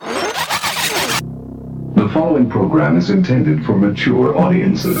following program is intended for mature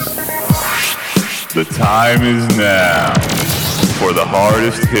audiences. The time is now for the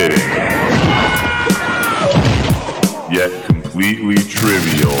hardest hitting, yet completely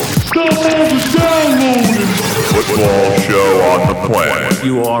trivial football show on the planet.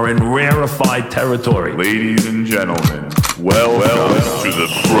 You are in rarefied territory. Ladies and gentlemen, welcome to the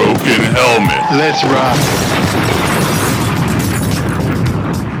Broken Helmet. Let's rock.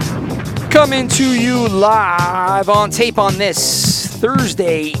 Coming to you live on tape on this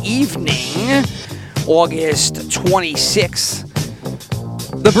Thursday evening, August 26th.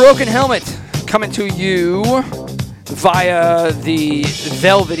 The Broken Helmet coming to you via the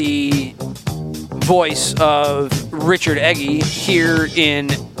velvety voice of Richard Ege here in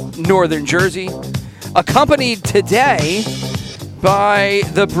northern Jersey, accompanied today by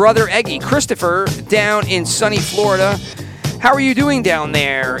the brother Ege, Christopher, down in sunny Florida. How are you doing down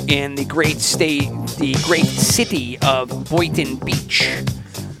there in the great city of Boynton Beach?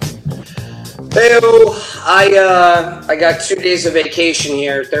 Hey-o. I got 2 days of vacation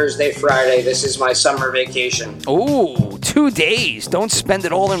here, Thursday, Friday. This is my summer vacation. Oh, 2 days. Don't spend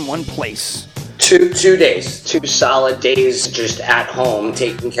it all in one place. Two days. 2 solid days just at home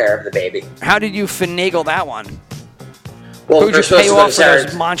taking care of the baby. How did you finagle that one? Well, who'd you pay off for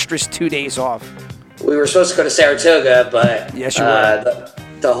those monstrous 2 days off? We were supposed to go to Saratoga, but yes, you were.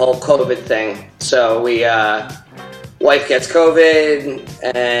 The whole COVID thing. So we, wife gets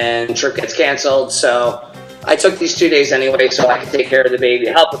COVID and trip gets canceled. So I took these 2 days anyway, so I could take care of the baby,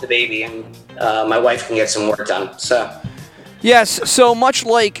 help with the baby, and my wife can get some work done. So. Yes, so much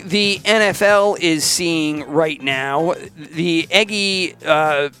like the NFL is seeing right now, the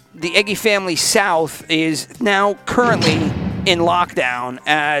Ege family South is now currently in lockdown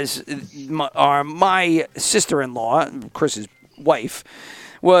as my sister-in-law, Chris's wife,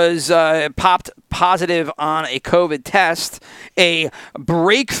 was popped positive on a COVID test, a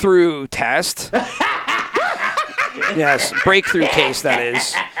breakthrough test. Yes, breakthrough case, that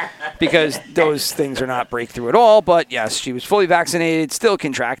is, because those things are not breakthrough at all. But, yes, she was fully vaccinated, still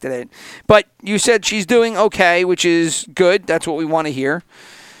contracted it. But you said she's doing okay, which is good. That's what we want to hear.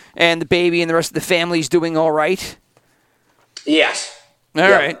 And the baby and the rest of the family's doing all right? Yes. All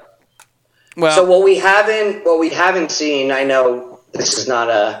right. Well, so what we haven't seen, I know this is not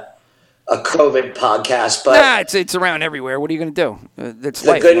a COVID podcast, but it's around everywhere. What are you going to do? It's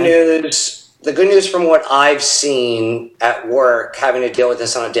the life, good man. news. The good news from what I've seen at work, having to deal with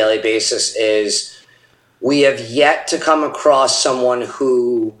this on a daily basis, is we have yet to come across someone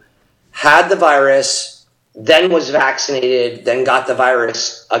who had the virus, then was vaccinated, then got the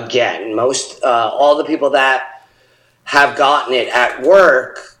virus again. All the people that have gotten it at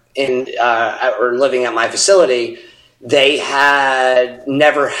work or living at my facility, they had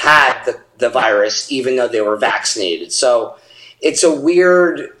never had the virus, even though they were vaccinated. So it's a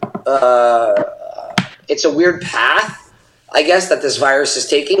weird path, I guess, that this virus is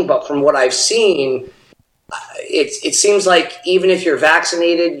taking. But from what I've seen, it seems like even if you're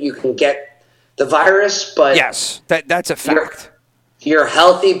vaccinated, you can get the virus. But yes, that's a fact. You're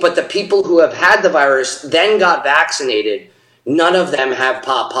healthy, but the people who have had the virus then got vaccinated, none of them have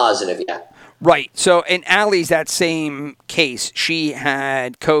popped positive yet. Right. So in Allie's that same case, she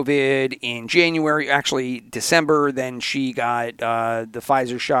had COVID in January, actually December. Then she got the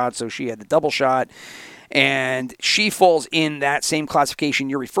Pfizer shot, so she had the double shot. And she falls in that same classification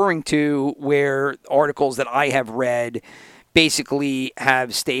you're referring to, where articles that I have read basically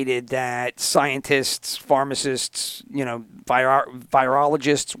have stated that scientists, pharmacists,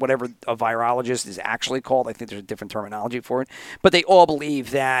 virologists, whatever a virologist is actually called, I think there's a different terminology for it, but they all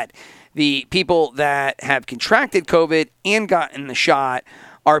believe that the people that have contracted COVID and gotten the shot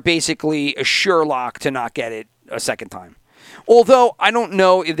are basically a sure lock to not get it a second time. Although I don't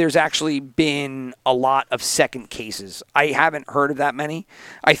know if there's actually been a lot of second cases. I haven't heard of that many.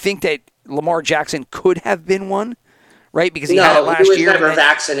 I think that Lamar Jackson could have been one, right? Because he had it last year. He was never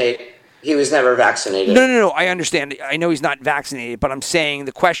vaccinated. He was never vaccinated. No. I understand. I know he's not vaccinated, but I'm saying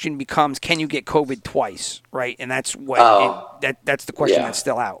the question becomes, can you get COVID twice, right? And that's what that's the question that's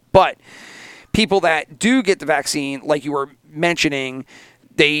still out. But people that do get the vaccine, like you were mentioning,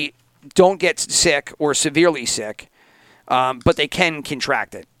 they don't get sick or severely sick, but they can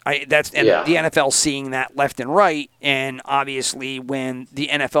contract it. The NFL's seeing that left and right, and obviously when the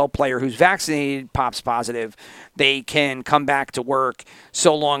NFL player who's vaccinated pops positive, they can come back to work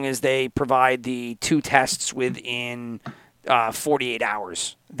so long as they provide the 2 tests within 48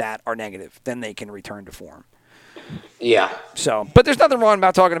 hours that are negative. Then they can return to form. Yeah. So, but there's nothing wrong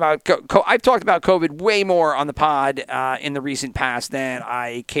about talking about. I've talked about COVID way more on the pod in the recent past than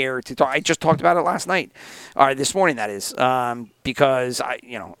I care to talk. I just talked about it last night, or this morning, that is, because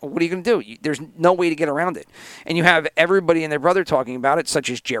what are you going to do? There's no way to get around it, and you have everybody and their brother talking about it,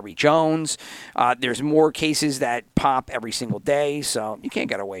 such as Jerry Jones. There's more cases that pop every single day, so you can't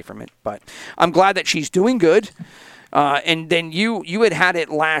get away from it. But I'm glad that she's doing good. And then you had it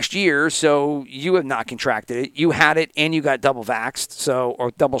last year, so you have not contracted it. You had it and you got double vaxxed,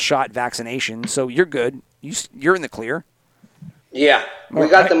 or double shot vaccination, so you're good. You're in the clear. Yeah, we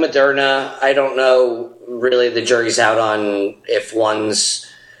got the Moderna. I don't know, really, the jury's out on if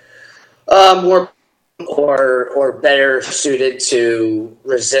one's more or better suited to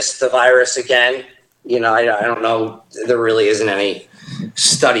resist the virus again. I don't know. There really isn't any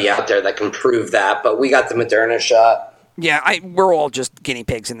study out there that can prove that, but we got the Moderna shot. Yeah, we're all just guinea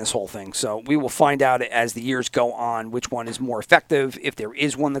pigs in this whole thing, so we will find out as the years go on which one is more effective, if there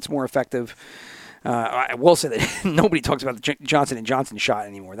is one that's more effective. I will say that nobody talks about the Johnson & Johnson shot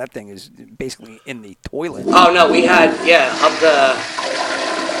anymore. That thing is basically in the toilet. Oh, no, we had,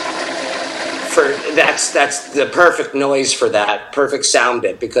 that's the perfect noise for that, perfect sound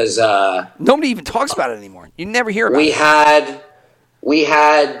bit, because nobody even talks about it anymore. You never hear about it. We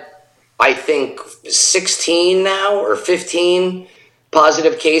had, I think, 16 now or 15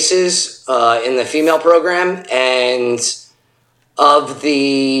 positive cases in the female program, and of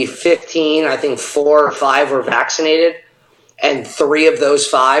the 15, I think 4 or 5 were vaccinated, and 3 of those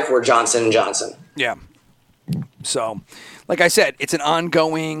 5 were Johnson & Johnson. Yeah. So, like I said, it's an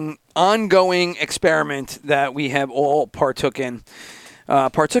ongoing experiment that we have all partaken,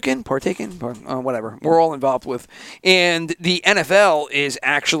 whatever. We're all involved with. And the NFL is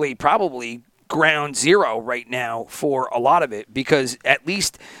actually probably ground zero right now for a lot of it, because at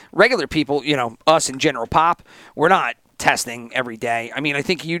least regular people, us in general pop, we're not testing every day. I mean, I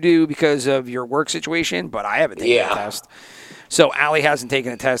think you do because of your work situation, but I haven't taken a test. So Allie hasn't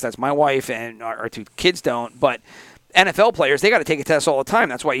taken a test. That's my wife, and our 2 kids don't. But NFL players, they got to take a test all the time.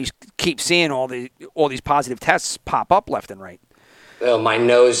 That's why you keep seeing all these positive tests pop up left and right. Oh, my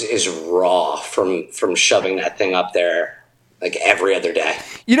nose is raw from shoving that thing up there like every other day.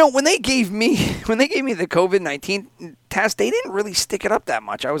 When they gave me the COVID-19 test, they didn't really stick it up that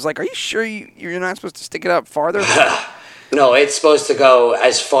much. I was like, are you sure you're not supposed to stick it up farther? No, it's supposed to go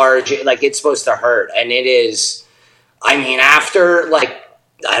as far as it's supposed to hurt, and it is. I mean, after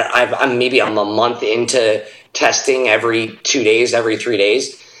I'm a month into testing every 2 days, every 3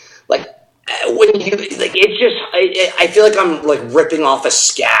 days. When you it's just I feel like I'm ripping off a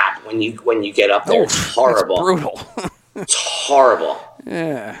scab when you get up there. It's horrible. It's brutal. It's horrible.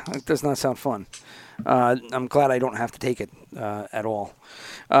 Yeah, that does not sound fun. I'm glad I don't have to take it at all.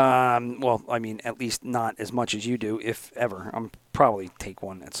 Well, I mean, at least not as much as you do, if ever. I'm probably take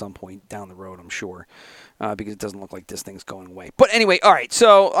one at some point down the road, I'm sure, because it doesn't look like this thing's going away. But anyway, all right.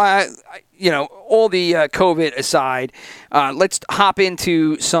 So, all the COVID aside, let's hop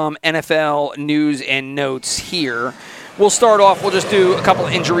into some NFL news and notes here. We'll start off. We'll just do a couple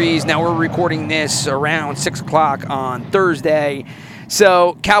of injuries. Now, we're recording this around 6 o'clock on Thursday.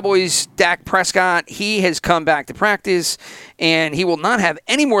 So, Cowboys' Dak Prescott, he has come back to practice, and he will not have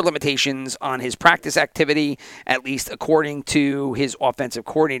any more limitations on his practice activity, at least according to his offensive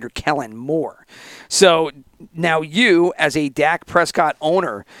coordinator, Kellen Moore. So, now you, as a Dak Prescott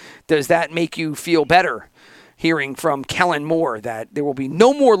owner, does that make you feel better hearing from Kellen Moore that there will be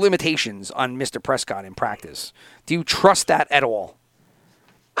no more limitations on Mr. Prescott in practice? Do you trust that at all?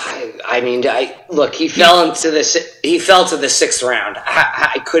 I mean, look. He fell to the 6th round.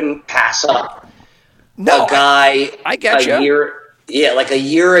 I couldn't pass up a guy. I get you. A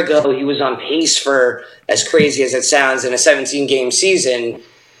year ago, he was on pace for, as crazy as it sounds, in a 17-game season.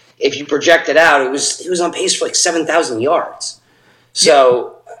 If you project it out, he was on pace for 7,000 yards.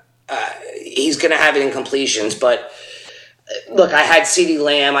 So he's going to have incompletions. But look, I had CeeDee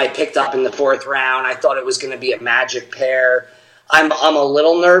Lamb. I picked up in the 4th round. I thought it was going to be a magic pair. I'm a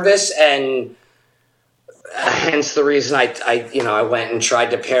little nervous, and hence the reason I went and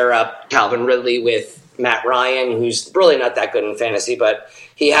tried to pair up Calvin Ridley with Matt Ryan, who's really not that good in fantasy, but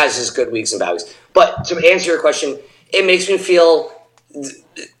he has his good weeks and bad weeks. But to answer your question, it makes me feel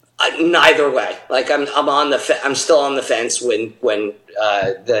neither way. I'm still on the fence when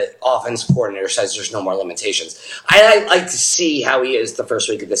the offense coordinator says there's no more limitations. I like to see how he is the first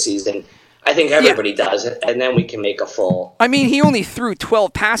week of the season. I think everybody does it, and then we can make a full. I mean, he only threw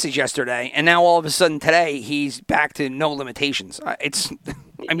 12 passes yesterday, and now all of a sudden today he's back to no limitations.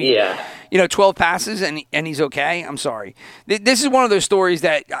 12 passes and he's okay. I'm sorry. This is one of those stories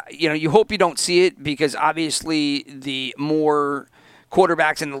that, you hope you don't see it because obviously the more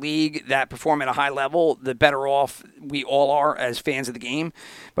quarterbacks in the league that perform at a high level, the better off we all are as fans of the game.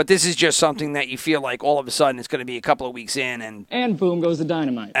 But this is just something that you feel like all of a sudden it's going to be a couple of weeks in and boom goes the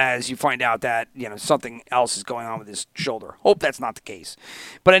dynamite. As you find out that, something else is going on with his shoulder. Hope that's not the case.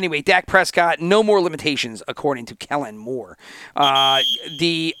 But anyway, Dak Prescott, no more limitations according to Kellen Moore.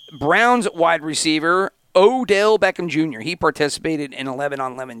 The Browns wide receiver Odell Beckham Jr. He participated in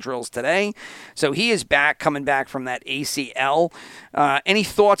 11-on-11 drills today. So he is back, coming back from that ACL. Any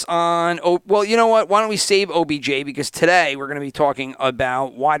thoughts on, well, you know what? Why don't we save OBJ because today we're going to be talking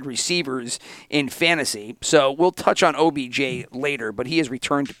about wide receivers in fantasy. So we'll touch on OBJ later, but he has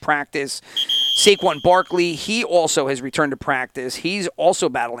returned to practice. Saquon Barkley, he also has returned to practice. He's also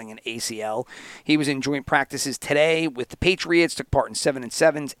battling an ACL. He was in joint practices today with the Patriots, took part in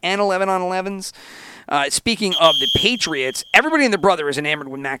 7-7s and 11-on-11s. Speaking of the Patriots, everybody and their brother is enamored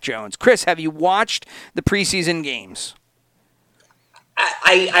with Mac Jones. Chris, have you watched the preseason games?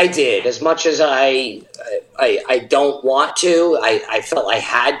 I did. As much as I don't want to, I felt I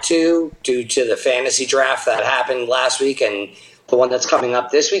had to due to the fantasy draft that happened last week and the one that's coming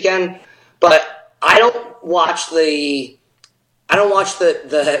up this weekend. But I don't watch the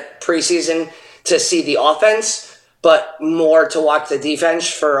preseason to see the offense, but more to watch the defense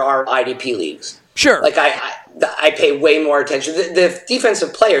for our IDP leagues. Sure. Like I pay way more attention. The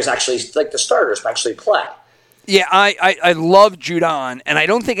defensive players actually, like the starters, actually play. Yeah, I love Judon, and I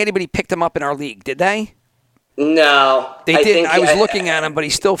don't think anybody picked him up in our league, did they? No. They didn't. I was looking at him, but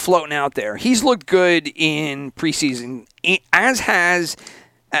he's still floating out there. He's looked good in preseason, as has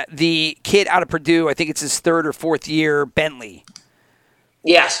the kid out of Purdue. I think it's his third or fourth year, Bentley.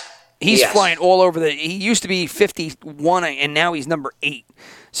 Yes. He's flying all over he used to be 51, and now he's number 8.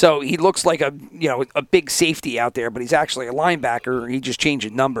 So he looks like a big safety out there, but he's actually a linebacker. He just changed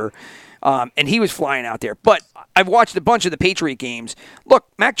his number. And he was flying out there. But I've watched a bunch of the Patriot games. Look,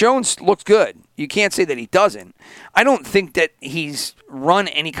 Mac Jones looks good. You can't say that he doesn't. I don't think that he's run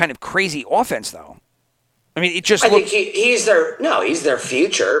any kind of crazy offense, though. I mean, it just looks... think he's their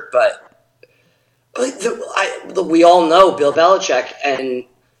future, but we all know Bill Belichick, and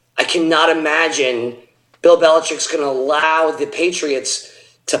I cannot imagine Bill Belichick's going to allow the Patriots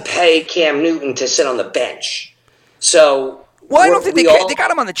to pay Cam Newton to sit on the bench. So... Well, I don't think they got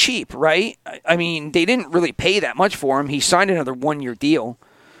him on the cheap, right? I mean, they didn't really pay that much for him. He signed another one-year deal.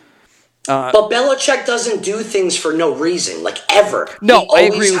 But Belichick doesn't do things for no reason, like ever. No, I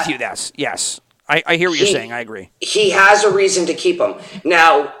agree with you. Yes. I hear what you're saying. I agree. He has a reason to keep him.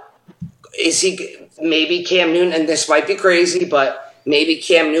 Now, maybe Cam Newton, and this might be crazy, but maybe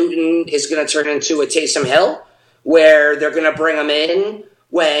Cam Newton is going to turn into a Taysom Hill, where they're going to bring him in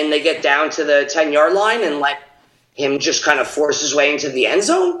when they get down to the 10-yard line and let him just kind of force his way into the end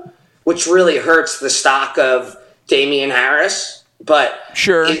zone, which really hurts the stock of Damian Harris. But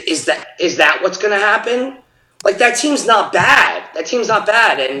sure, is that what's going to happen? Like, that team's not bad.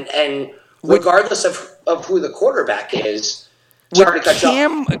 And regardless of who the quarterback is, it's hard to catch up. Would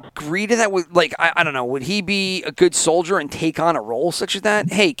Cam agree to that? I don't know. Would he be a good soldier and take on a role such as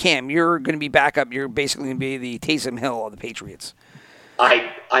that? Hey, Cam, you're going to be backup. You're basically going to be the Taysom Hill of the Patriots.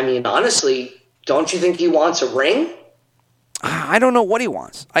 I mean, honestly, don't you think he wants a ring? I don't know what he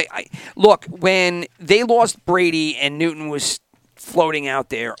wants. Look, when they lost Brady and Newton was floating out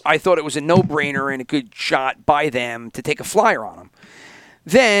there, I thought it was a no-brainer and a good shot by them to take a flyer on him.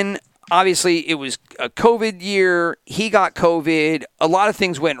 Then, obviously, it was a COVID year. He got COVID. A lot of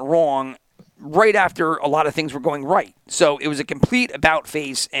things went wrong right after a lot of things were going right. So it was a complete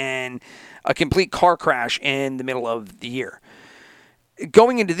about-face and a complete car crash in the middle of the year.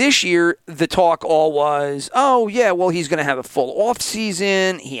 Going into this year, the talk all was, oh, yeah, well, he's going to have a full off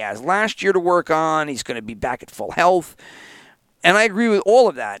season. He has last year to work on. He's going to be back at full health. And I agree with all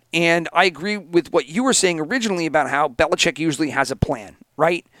of that. And I agree with what you were saying originally about how Belichick usually has a plan,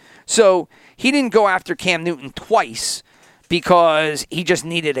 right? So he didn't go after Cam Newton twice because he just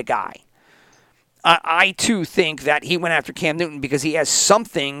needed a guy. I too, think that he went after Cam Newton because he has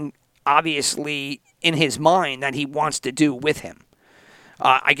something, obviously, in his mind that he wants to do with him.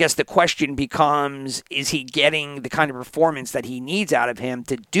 I guess the question becomes, is he getting the kind of performance that he needs out of him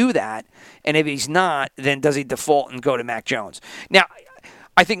to do that? And if he's not, then does he default and go to Mac Jones? Now,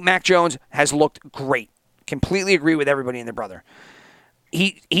 I think Mac Jones has looked great. Completely agree with everybody and their brother.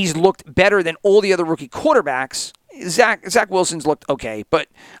 He's looked better than all the other rookie quarterbacks. Zach Wilson's looked okay, but,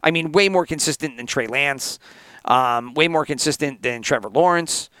 I mean, way more consistent than Trey Lance, way more consistent than Trevor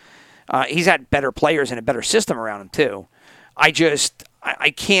Lawrence. He's had better players and a better system around him, too.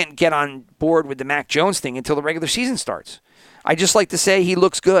 I can't get on board with the Mac Jones thing until the regular season starts. I just like to say he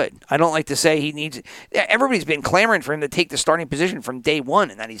looks good. I don't like to say he needs. Everybody's been clamoring for him to take the starting position from day one,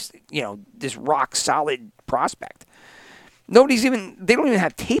 and that he's this rock solid prospect. They don't even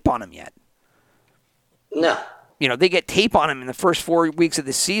have tape on him yet. No. They get tape on him in the first 4 weeks of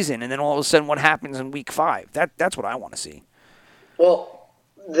the season, and then all of a sudden, what happens in week 5? That's what I want to see. Well,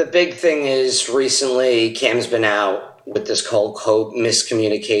 the big thing is recently Cam's been out with this whole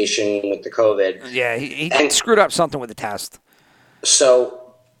miscommunication with the COVID. Yeah, he screwed up something with the test.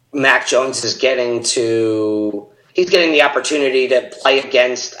 So Mac Jones is getting the opportunity to play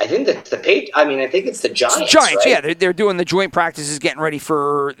against, I think it's the Giants. Giants, right? Yeah, they're doing the joint practices, getting ready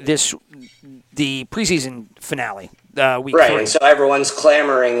for the preseason finale, week 3. And so everyone's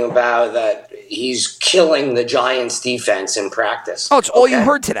clamoring about that he's killing the Giants defense in practice. Oh, it's all you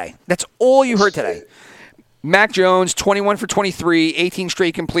heard today. That's all you heard today. Mac Jones, 21 for 23, 18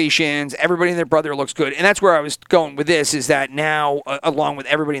 straight completions. Everybody and their brother looks good. And that's where I was going with this, is that now, along with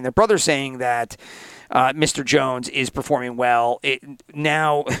everybody and their brother saying that Mr. Jones is performing well,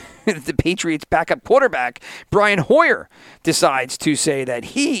 now the Patriots' backup quarterback, Brian Hoyer, decides to say that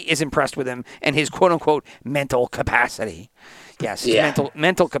he is impressed with him and his quote-unquote mental capacity. Yes,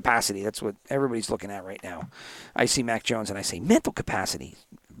 mental capacity. That's what everybody's looking at right now. I see Mac Jones and I say, mental capacity,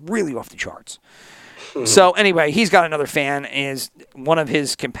 really off the charts. So anyway, he's got another fan, is one of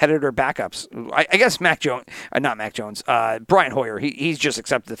his competitor backups. I guess Brian Hoyer. He's just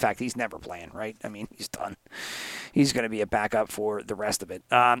accepted the fact he's never playing, right? I mean, he's done. He's going to be a backup for the rest of it.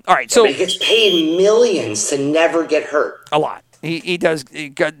 All right, so he gets paid millions to never get hurt. A lot. He does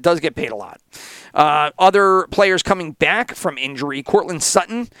get paid a lot. Other players coming back from injury. Cortland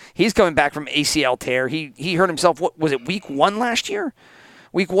Sutton, he's coming back from ACL tear. He hurt himself. What was it? Week 1 last year?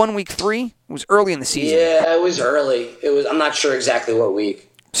 Week 1, week 3? It was early in the season. Yeah, it was early. I'm not sure exactly what week.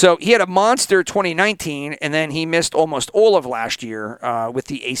 So he had a monster 2019, and then he missed almost all of last year with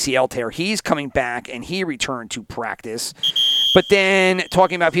the ACL tear. He's coming back, and he returned to practice. But then,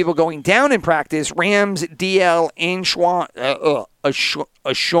 talking about people going down in practice, Rams DL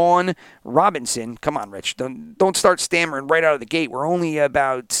Sean Robinson. Come on, Rich. Don't start stammering right out of the gate. We're only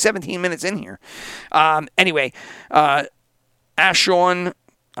about 17 minutes in here. Anyway, Ashon,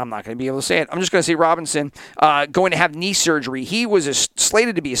 I'm not going to be able to say it. I'm just going to say Robinson, going to have knee surgery. He was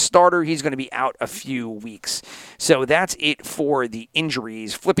slated to be a starter. He's going to be out a few weeks. So that's it for the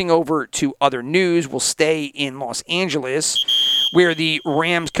injuries. Flipping over to other news, we'll stay in Los Angeles, where the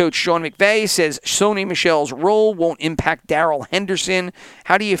Rams coach Sean McVay says Sony Michel's role won't impact Darrell Henderson.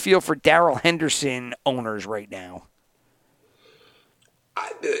 How do you feel for Darrell Henderson owners right now?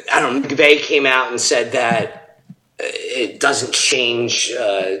 I don't know. McVay came out and said that it doesn't change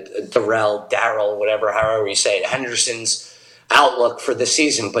Darrell, however you say it, Henderson's outlook for the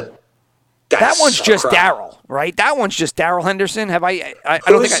season, but that one's just Darrell, right? That one's just Darrell Henderson. I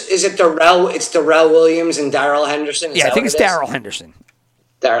don't think is it Darrell? It's Darrell Williams and Darrell Henderson. I think it's Darrell Henderson.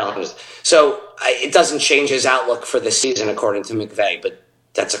 Darrell Henderson. So it doesn't change his outlook for the season, according to McVay, but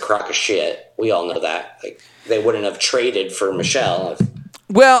that's a crock of shit. We all know that. Like, they wouldn't have traded for Michel.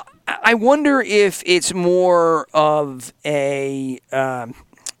 Well, I wonder if it's more of a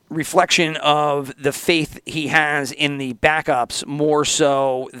reflection of the faith he has in the backups more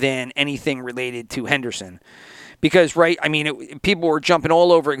so than anything related to Henderson. Because, right, I mean, people were jumping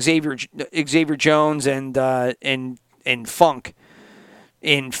all over Xavier Jones and Funk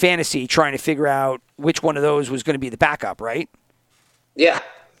in fantasy, trying to figure out which one of those was going to be the backup, right? Yeah.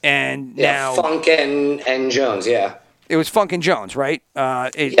 And now Funk and Jones, yeah. It was Funk and Jones, right?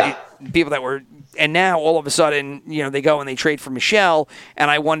 People that were, and now all of a sudden, they go and they trade for Michel, and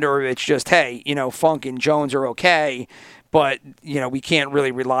I wonder if it's just, hey, Funk and Jones are okay, but we can't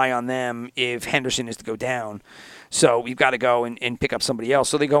really rely on them if Henderson is to go down. So we've got to go and pick up somebody else.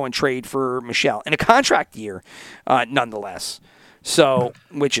 So they go and trade for Michel in a contract year, nonetheless. So,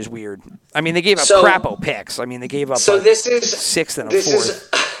 which is weird. I mean, they gave up crapo picks. I mean, they gave up sixth and a fourth.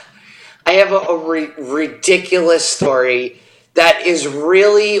 I have a ridiculous story that is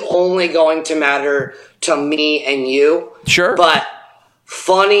really only going to matter to me and you. Sure. But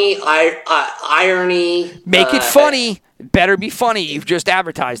funny, irony. Make it funny. Better be funny. You've just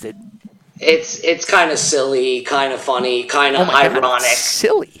advertised it. It's kind of silly, kind of funny, kind of ironic. God,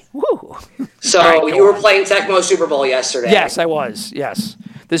 silly. Woo. So right, you were playing Tecmo Super Bowl yesterday. Yes, I was. Yes.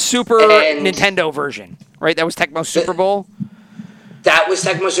 The Super Nintendo version, right? That was Tecmo Super Bowl? That was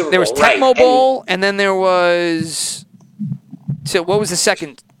Tecmo Super Bowl. There was Tecmo Bowl, and then there was. So what was the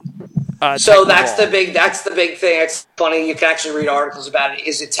second? So that's the big thing. It's funny. You can actually read articles about it.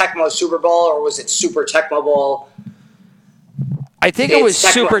 Is it Tecmo Super Bowl or was it Super Tecmo Bowl? I think it was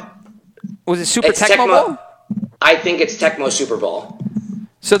Super. Was it Super Tecmo Bowl? I think it's Tecmo Super Bowl.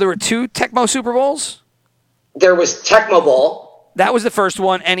 So there were 2 Tecmo Super Bowls? There was Tecmo Bowl. That was the first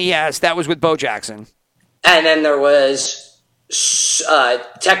one, NES. That was with Bo Jackson. And then there was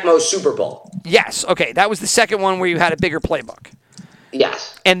Tecmo Super Bowl. Yes, okay. That was the second one where you had a bigger playbook.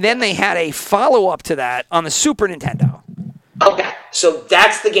 Yes. And then they had a follow-up to that on the Super Nintendo. Okay, so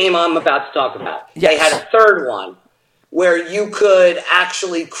that's the game I'm about to talk about. Yes. They had a third one where you could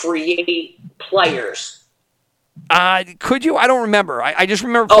actually create players. Could you? I don't remember. I just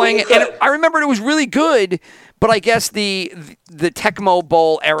remember playing it. And I remembered it was really good, but I guess the Tecmo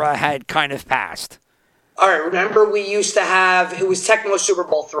Bowl era had kind of passed. All right, remember we used to have, it was Tecmo Super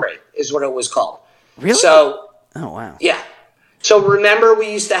Bowl 3 is what it was called. Really? So, oh, wow. Yeah. So remember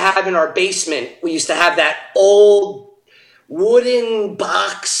we used to have in our basement, we used to have that old wooden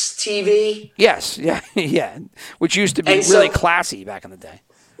box TV? Yes, yeah, yeah. Which used to be really classy back in the day.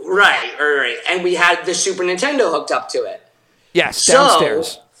 Right. And we had the Super Nintendo hooked up to it. Yes,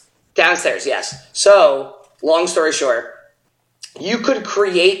 downstairs. Downstairs, yes. So, long story short, you could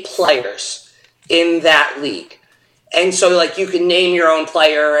create players in that league. And so, like, you could name your own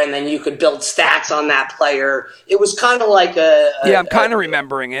player, and then you could build stats on that player. It was kind of like yeah, I'm kind of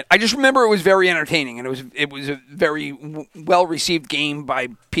remembering it. I just remember it was very entertaining, and it was a very well-received game by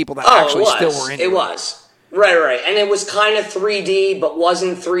people that actually still were in it. It was. Right. And it was kind of 3D, but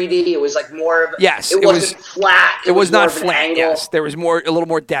wasn't 3D. It was like more of... Yes. It wasn't flat. It was not flat, angle. Yes. There was a little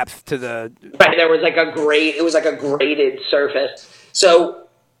more depth to the... Right, there was like it was like a graded surface. So...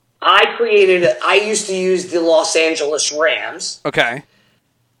 I used to use the Los Angeles Rams. Okay.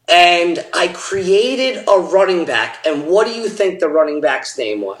 And I created a running back. And what do you think the running back's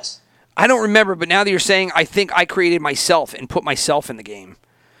name was? I don't remember, but now that you're saying, I think I created myself and put myself in the game.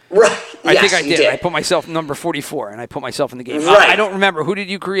 Right. I think I did. I put myself number 44, and I put myself in the game. Right. I don't remember. Who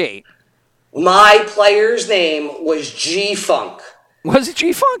did you create? My player's name was G-Funk. Was it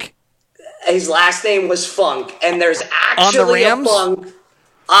G-Funk? His last name was Funk. And there's actually on the Rams? a Funk...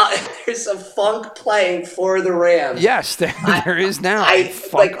 there's a Funk playing for the Rams. Yes, there is now.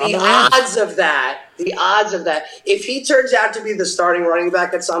 The odds of that. If he turns out to be the starting running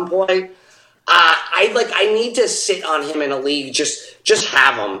back at some point, I need to sit on him in a league. Just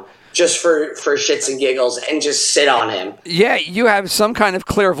have him, just for shits and giggles, and just sit on him. Yeah, you have some kind of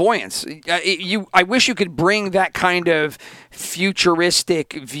clairvoyance. I wish you could bring that kind of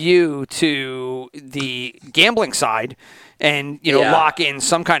futuristic view to the gambling side. And, lock in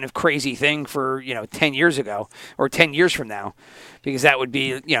some kind of crazy thing for, 10 years ago or 10 years from now, because that would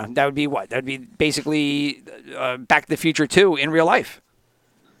be, that would be what? That would be basically Back to the Future 2 in real life.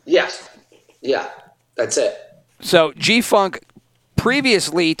 Yes. Yeah, that's it. So G-Funk,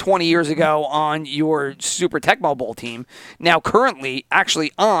 previously 20 years ago on your Super Tecmo Bowl team, now currently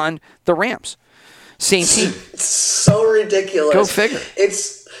actually on the Rams. Same team. It's so ridiculous. Go figure.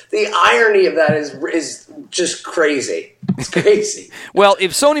 The irony of that is just crazy. It's crazy. Well,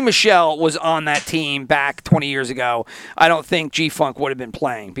 if Sony Michel was on that team back 20 years ago, I don't think G-Funk would have been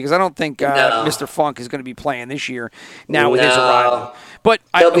playing, because I don't think Mr. Funk is going to be playing this year now with his arrival. But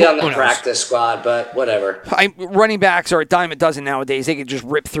he'll be on the practice squad, but whatever. Running backs are a dime a dozen nowadays. They could just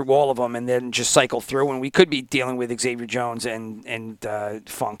rip through all of them and then just cycle through, and we could be dealing with Xavier Jones and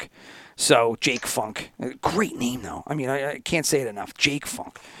Funk. So, Jake Funk. Great name, though. I mean, I can't say it enough. Jake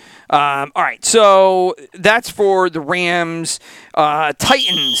Funk. All right, so that's for the Rams.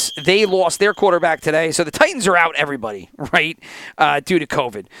 Titans, they lost their quarterback today. So the Titans are out everybody, right, due to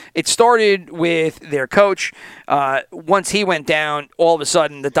COVID. It started with their coach. Once he went down, all of a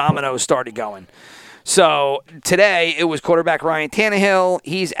sudden the dominoes started going. So today it was quarterback Ryan Tannehill.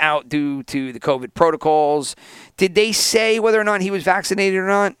 He's out due to the COVID protocols. Did they say whether or not he was vaccinated or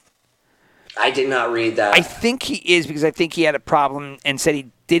not? I did not read that. I think he is, because I think he had a problem and said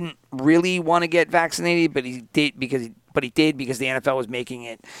he didn't really want to get vaccinated, but he did because the NFL was making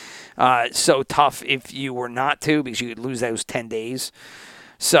it so tough if you were not to, because you could lose those 10 days.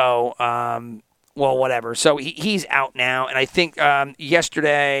 So, well, whatever. So he's out now, and I think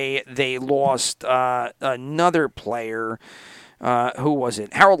yesterday they lost another player. Who was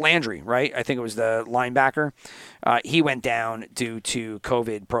it? Harold Landry, right? I think it was the linebacker. He went down due to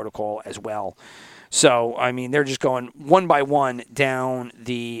COVID protocol as well. So, I mean, they're just going one by one down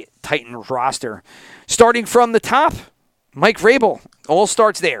the Titans roster. Starting from the top, Mike Vrabel. All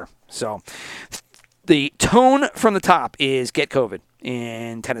starts there. So, The tone from the top is get COVID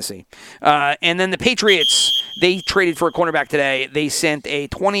in Tennessee. And then the Patriots, they traded for a cornerback today. They sent a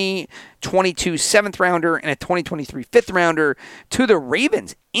 2022 7th rounder and a 2023 5th rounder to the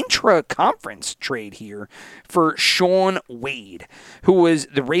Ravens. Intra-conference trade here for Sean Wade, who was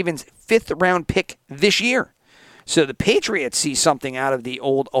the Ravens' 5th round pick this year. So the Patriots see something out of the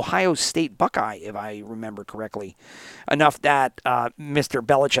old Ohio State Buckeye, if I remember correctly, enough that Mr.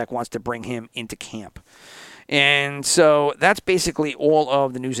 Belichick wants to bring him into camp. And so that's basically all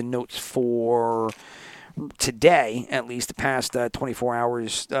of the news and notes for today, at least the past 24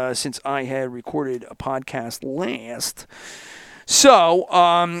 hours since I had recorded a podcast last. So,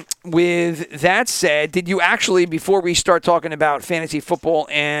 with that said, did you actually, before we start talking about fantasy football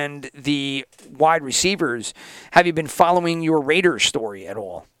and the wide receivers, have you been following your Raiders story at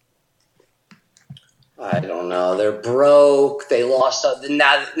all? I don't know. They're broke. They lost.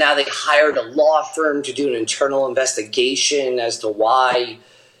 Now they hired a law firm to do an internal investigation as to why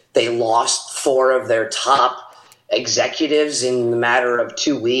they lost 4 of their top executives in the matter of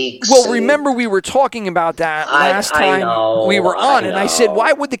 2 weeks. Well, remember we were talking about that last time we were on, and I said,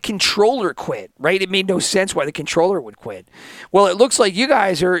 why would the controller quit, right? It made no sense why the controller would quit. Well, it looks like you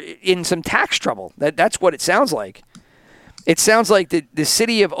guys are in some tax trouble. That's what it sounds like. It sounds like the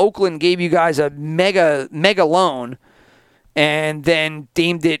city of Oakland gave you guys a mega loan and then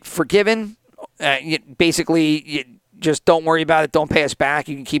deemed it forgiven. Basically, you just don't worry about it. Don't pay us back.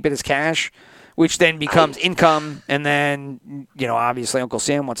 You can keep it as cash, which then becomes income. And then, obviously Uncle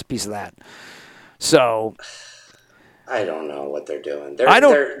Sam wants a piece of that. So I don't know what they're doing. They're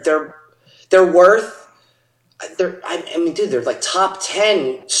worth. They're like top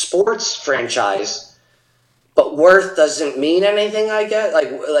 10 sports franchise. But worth doesn't mean anything, I guess.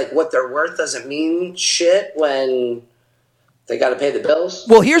 Like what they're worth doesn't mean shit when they got to pay the bills.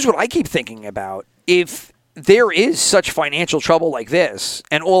 Well, here's what I keep thinking about. If there is such financial trouble like this,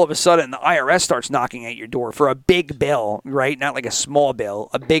 and all of a sudden the IRS starts knocking at your door for a big bill, right? Not like a small bill,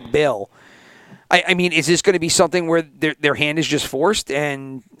 a big bill. I mean, is this going to be something where their hand is just forced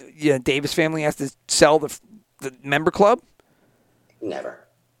and Davis family has to sell the member club? Never.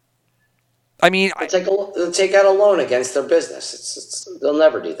 I mean, they'll take out a loan against their business. They'll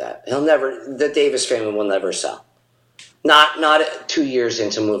never do that. The Davis family will never sell. Not 2 years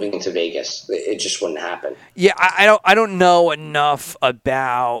into moving into Vegas. It just wouldn't happen. Yeah, I don't know enough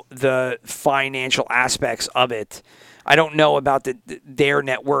about the financial aspects of it. I don't know about their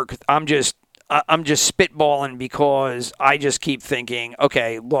network. I'm just spitballing because I just keep thinking,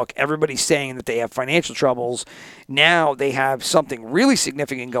 okay, look, everybody's saying that they have financial troubles. Now they have something really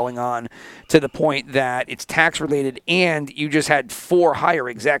significant going on to the point that it's tax related, and you just had 4 higher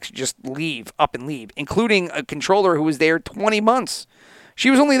execs just up and leave, including a controller who was there 20 months. She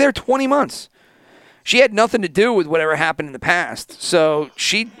was only there 20 months. She had nothing to do with whatever happened in the past, so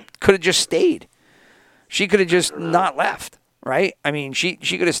she could have just stayed. She could have just not left. Right? I mean, she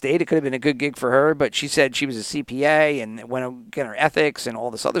could have stayed. It could have been a good gig for her, but she said she was a CPA and went to get her ethics and all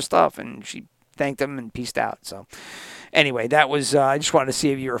this other stuff, and she thanked them and peaced out. So anyway, that was I just wanted to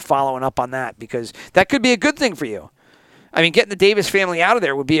see if you were following up on that because that could be a good thing for you. I mean, getting the Davis family out of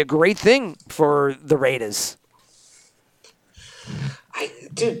there would be a great thing for the Raiders. I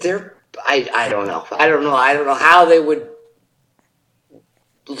don't know. I don't know how they would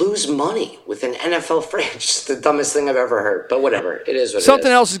lose money with an NFL franchise. The dumbest thing I've ever heard, but whatever. It is what it is.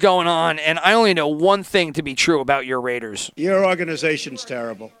 Something else is going on, and I only know one thing to be true about your Raiders. Your organization's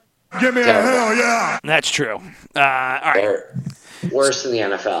terrible. Give me a hell yeah. That's true. All right. They're worse than the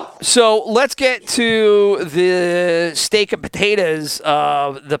NFL. So let's get to the steak and potatoes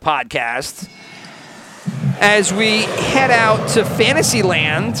of the podcast. As we head out to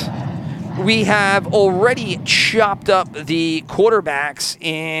FantasyLand, we have already chopped up the quarterbacks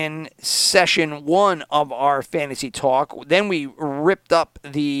in session 1 of our fantasy talk. Then we ripped up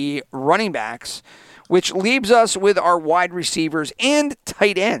the running backs, which leaves us with our wide receivers and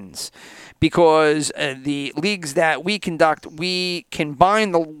tight ends. Because the leagues that we conduct, we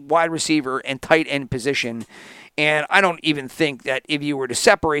combine the wide receiver and tight end position. And I don't even think that if you were to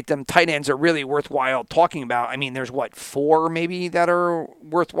separate them, tight ends are really worthwhile talking about. I mean, there's 4 maybe that are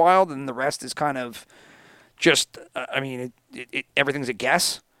worthwhile, and the rest is kind of just, everything's a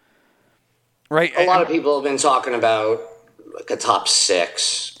guess, right? A lot of people have been talking about like a top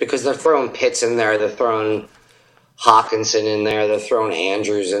 6 because they're throwing Pitts in there, they're throwing Hawkinson in there, they're throwing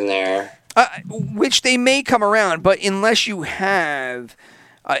Andrews in there. Which they may come around, but unless you have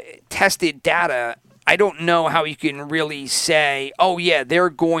tested data, I don't know how you can really say, oh, yeah, they're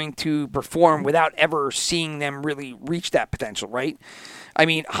going to perform without ever seeing them really reach that potential, right? I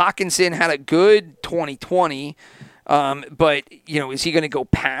mean, Hawkinson had a good 2020, but, is he going to go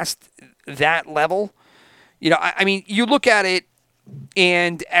past that level? I mean, you look at it,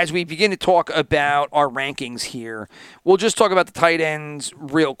 and as we begin to talk about our rankings here, we'll just talk about the tight ends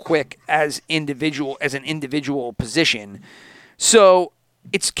real quick as an individual position. So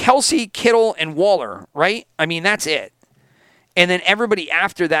it's Kelsey, Kittle, and Waller, right? I mean, that's it. And then everybody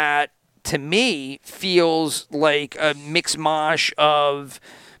after that, to me, feels like a mix mosh of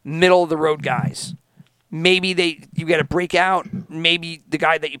middle-of-the-road guys. Maybe you get a breakout. Maybe the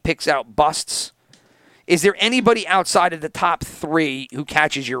guy that you picks out busts. Is there anybody outside of the top 3 who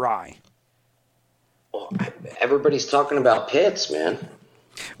catches your eye? Well, everybody's talking about Pitts, man.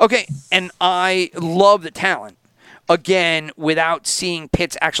 Okay, and I love the talent. Again, without seeing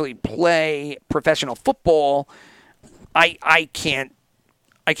Pitts actually play professional football, I can't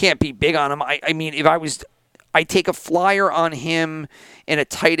be big on him. I mean, if I take a flyer on him in a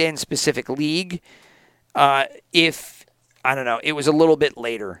tight end specific league, if I don't know, it was a little bit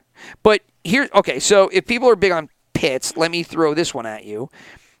later. But so if people are big on Pitts, let me throw this one at you.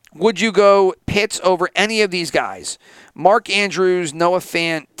 Would you go Pitts over any of these guys? Mark Andrews, Noah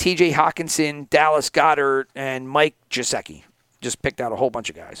Fant, TJ Hawkinson, Dallas Goedert, and Mike Gesicki. Just picked out a whole bunch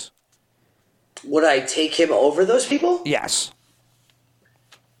of guys. Would I take him over those people? Yes.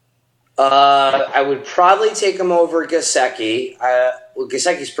 I would probably take him over Gesicki.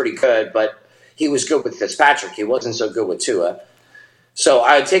 Gesicki's pretty good, but he was good with Fitzpatrick. He wasn't so good with Tua. So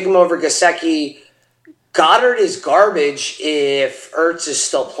I would take him over Gesicki. Goddard is garbage if Ertz is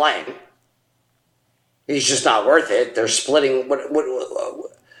still playing. He's just not worth it. They're splitting.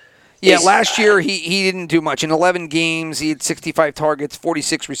 Last year he didn't do much. In 11 games, he had 65 targets,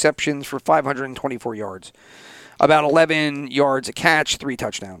 46 receptions for 524 yards. About 11 yards a catch, 3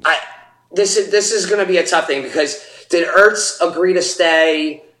 touchdowns. This is going to be a tough thing because did Ertz agree to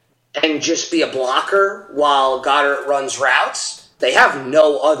stay and just be a blocker while Goddard runs routes? They have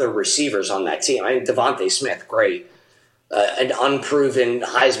no other receivers on that team. I mean, Devontae Smith, great. An unproven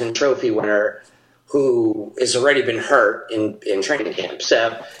Heisman Trophy winner who has already been hurt in training camp.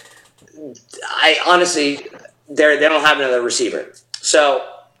 So, I honestly, they don't have another receiver. So,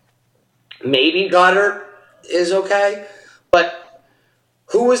 maybe Goddard is okay. But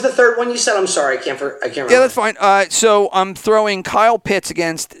who was the third one you said? I'm sorry, I can't remember. Yeah, that's fine. So I'm throwing Kyle Pitts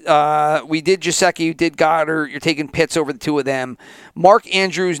against. We did Gesicki, you did Goddard. You're taking Pitts over the 2 of them. Mark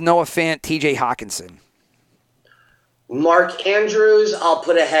Andrews, Noah Fant, T.J. Hawkinson. Mark Andrews, I'll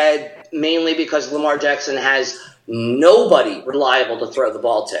put ahead mainly because Lamar Jackson has nobody reliable to throw the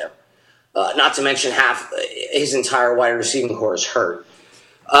ball to. Not to mention half his entire wide receiving core is hurt.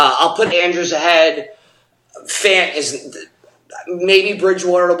 I'll put Andrews ahead. Fant is. Maybe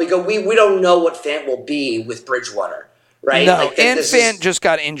Bridgewater will be good. We don't know what Fant will be with Bridgewater, right? No, and Fant just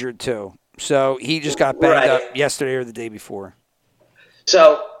got injured too. So he just got banged up yesterday or the day before.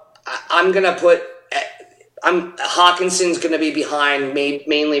 So I'm going to put Hawkinson's going to be behind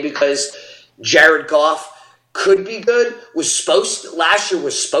mainly because Jared Goff could be good. Last year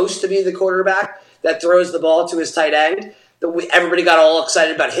was supposed to be the quarterback that throws the ball to his tight end. Everybody got all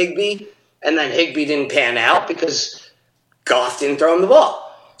excited about Higbee, and then Higbee didn't pan out because Goff didn't throw him the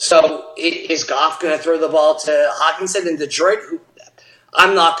ball. So is Goff going to throw the ball to Hawkinson in Detroit?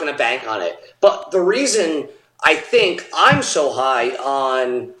 I'm not going to bank on it. But the reason I think I'm so high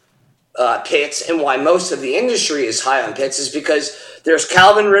on Pitts and why most of the industry is high on Pitts is because there's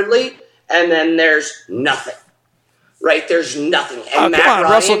Calvin Ridley and then there's nothing. Right? There's nothing. And Matt Ryan,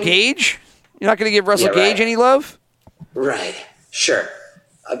 Russell Gage? You're not going to give Russell Gage any love? Right. Sure.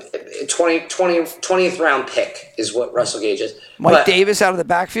 20th round pick is what Russell Gage is. Mike Davis out of the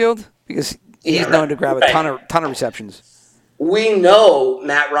backfield because he's known to grab a ton of receptions. We know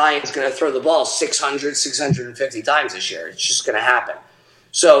Matt Ryan's going to throw the ball 650 times this year. It's just going to happen.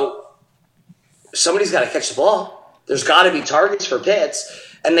 So somebody's got to catch the ball. There's got to be targets for Pitts.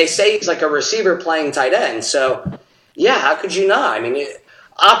 And they say he's like a receiver playing tight end. So, yeah, how could you not? I mean,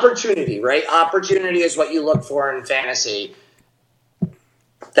 opportunity, right? Opportunity is what you look for in fantasy.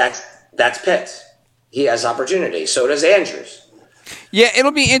 That's Pitts. He has opportunity. So does Andrews. Yeah,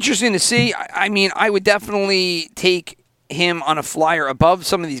 it'll be interesting to see. I mean, I would definitely take him on a flyer above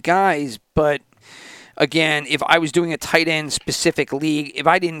some of these guys, but again, if I was doing a tight end specific league, if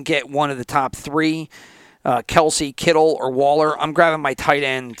I didn't get one of the top 3, Kelsey, Kittle, or Waller, I'm grabbing my tight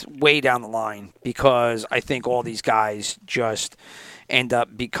end way down the line because I think all these guys just end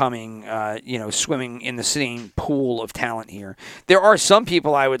up becoming, swimming in the same pool of talent here. There are some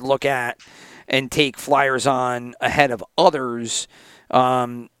people I would look at and take flyers on ahead of others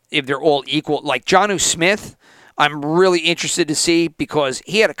if they're all equal. Like Jonnu Smith, I'm really interested to see because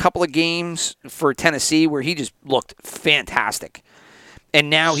he had a couple of games for Tennessee where he just looked fantastic.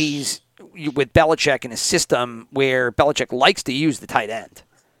 And now he's with Belichick in a system where Belichick likes to use the tight end.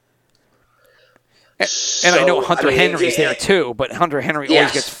 And I know Hunter Henry's there too, but Hunter Henry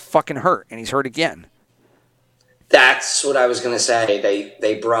always gets fucking hurt, and he's hurt again. That's what I was going to say.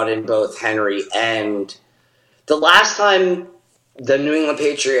 They brought in both Henry and the last time the New England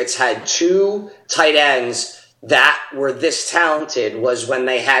Patriots had two tight ends that were this talented was when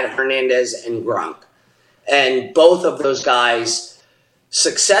they had Hernandez and Gronk. And both of those guys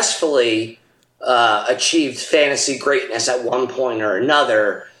successfully achieved fantasy greatness at one point or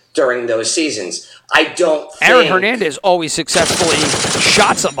another during those seasons. I don't think... Aaron Hernandez always successfully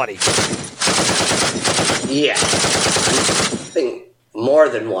shot somebody. Yeah. I think more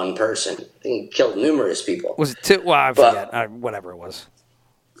than one person. I think he killed numerous people. Was it two? Well, I forget. Whatever it was.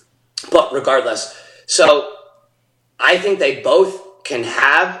 But regardless, so I think they both can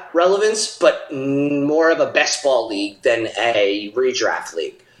have relevance, but more of a best ball league than a redraft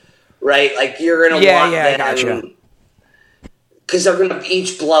league, right? Like you're going to want them, I gotcha. Because they're going to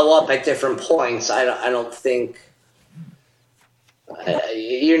each blow up at different points. I don't think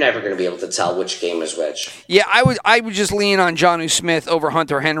you're never going to be able to tell which game is which. Yeah, I would just lean on Jonnu Smith over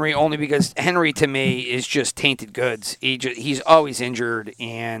Hunter Henry only because Henry to me is just tainted goods. He's always injured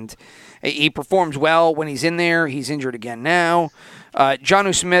and he performs well when he's in there. He's injured again now.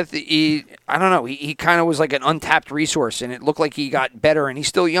 Jonnu Smith, I don't know. He kind of was like an untapped resource, and it looked like he got better, and he's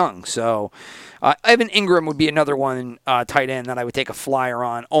still young. So Evan Ingram would be another one tight end that I would take a flyer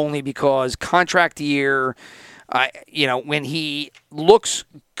on, only because contract year. When he looks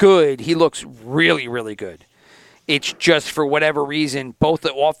good, he looks really, really good. It's just for whatever reason, both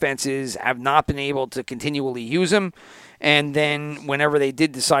the offenses have not been able to continually use him. And then whenever they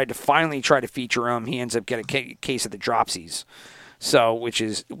did decide to finally try to feature him, he ends up getting a case of the dropsies. So, which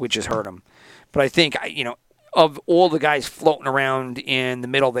is hurt him. But I think, of all the guys floating around in the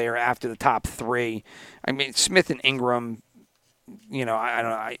middle there after the top three, I mean, Smith and Ingram, I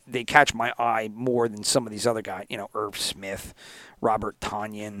don't know, they catch my eye more than some of these other guys. Irv Smith, Robert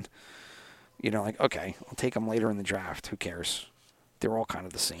Tonyan. Okay, I'll take them later in the draft. Who cares? They're all kind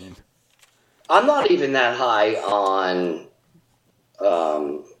of the same. I'm not even that high on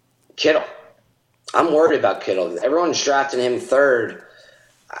Kittle. I'm worried about Kittle. Everyone's drafting him third.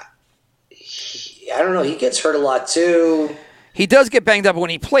 I don't know. He gets hurt a lot too. He does get banged up when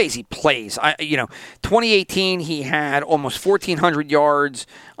he plays. He plays. 2018, he had almost 1,400 yards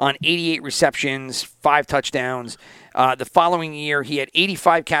on 88 receptions, 5 touchdowns. The following year, he had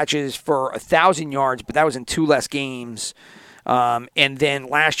 85 catches for 1,000 yards, but that was in 2 less games. And then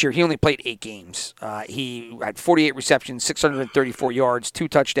last year, he only played 8 games. He had 48 receptions, 634 yards, 2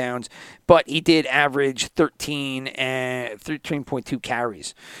 touchdowns, but he did average 13.2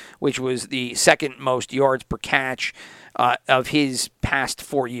 carries, which was the second most yards per catch of his past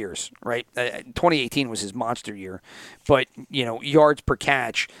 4 years, right? 2018 was his monster year. But, yards per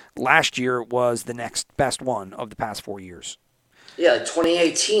catch, last year was the next best one of the past 4 years. Yeah,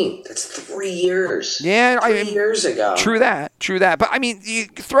 2018. That's 3 years. Yeah, 3 years ago. True that. But, I mean, you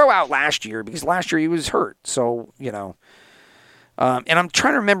throw out last year because last year he was hurt. So, and I'm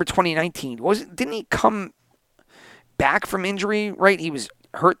trying to remember 2019. Didn't he come back from injury, right? He was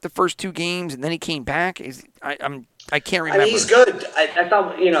hurt the first 2 games, and then he came back. I can't remember. I mean, he's good. I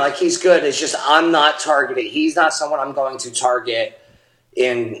thought, he's good. It's just I'm not targeted. He's not someone I'm going to target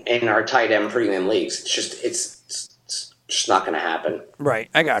in our tight end premium leagues. It's just not going to happen. Right,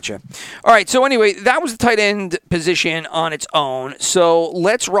 I gotcha. All right, so anyway, that was the tight end position on its own. So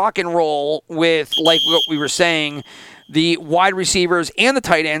let's rock and roll with, like what we were saying, the wide receivers and the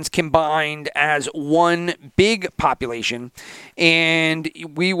tight ends combined as one big population. And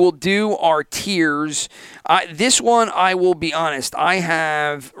we will do our tiers. This one, I will be honest, I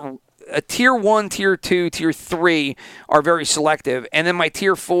have a tier 1, tier 2, tier 3 are very selective. And then my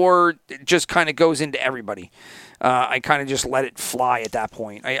tier 4 just kind of goes into everybody. I kind of just let it fly at that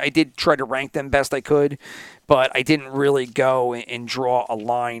point. I did try to rank them best I could, but I didn't really go and draw a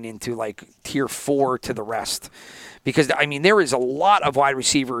line into like tier 4 to the rest. Because, I mean, there is a lot of wide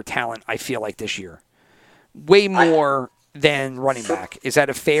receiver talent, I feel like, this year. Way more than running back. Is that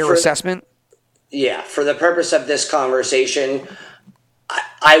a fair assessment? Yeah. For the purpose of this conversation,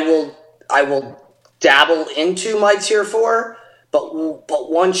 I will dabble into my tier 4, but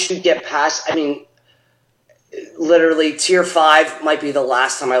once you get past, I mean, literally tier 5 might be the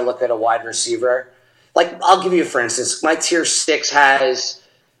last time I look at a wide receiver. Like, I'll give you, for instance, my tier 6 has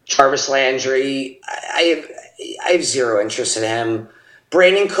Jarvis Landry. I have zero interest in him.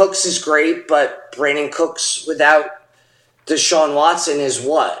 Brandon Cooks is great, but Brandon Cooks without Deshaun Watson is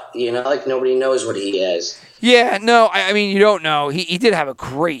what? Like nobody knows what he is. Yeah, no, I mean, you don't know. He did have a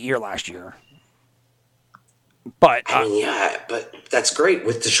great year last year. But but that's great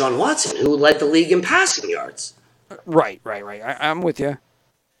with Deshaun Watson, who led the league in passing yards. Right. I'm with you.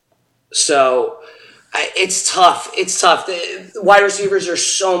 So it's tough. The wide receivers are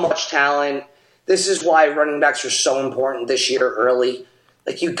so much talent. This is why running backs are so important this year early.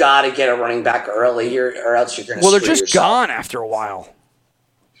 Like, you got to get a running back early, or else you're going to. Well, they're just gone after a while.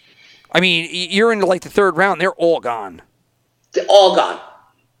 I mean, you're into like the third round; they're all gone. They're all gone.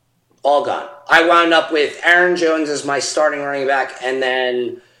 All gone. I wound up with Aaron Jones as my starting running back, and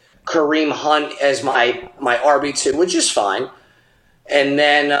then Kareem Hunt as my RB2, which is fine. And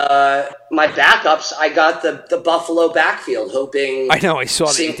then my backups, I got the Buffalo backfield, hoping. I know. I saw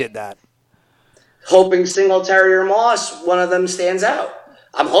that you did that. Hoping Singletary or Moss, one of them stands out.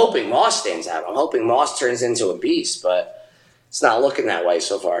 I'm hoping Moss stands out. I'm hoping Moss turns into a beast, but it's not looking that way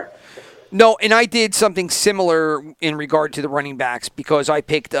so far. No, and I did something similar in regard to the running backs because I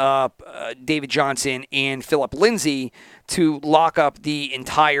picked up David Johnson and Phillip Lindsay to lock up the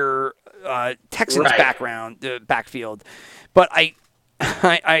entire Texans backfield. But I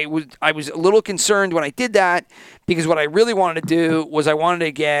was a little concerned when I did that because what I really wanted to do was I wanted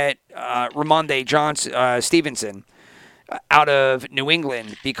to get Ramondre Stevenson out of New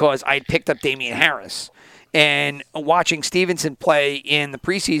England because I picked up Damian Harris. And watching Stevenson play in the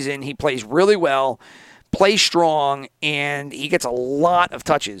preseason, he plays really well, plays strong, and he gets a lot of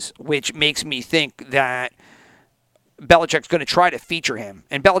touches, which makes me think that Belichick's going to try to feature him.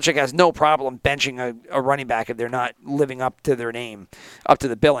 And Belichick has no problem benching a running back if they're not living up to their name, up to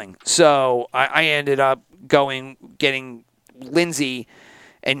the billing. So I ended up getting Lindsey,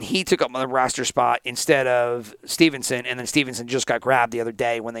 and he took up my roster spot instead of Stevenson, and then Stevenson just got grabbed the other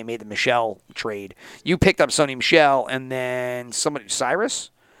day when they made the Michelle trade. You picked up Sonny Michel, and then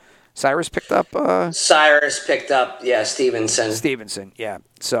Cyrus picked up... Cyrus picked up, Stevenson, yeah.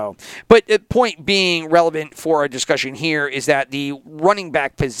 So, but the point being relevant for our discussion here is that the running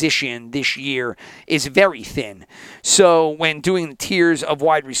back position this year is very thin. So when doing the tiers of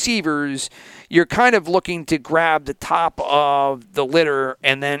wide receivers, you're kind of looking to grab the top of the litter,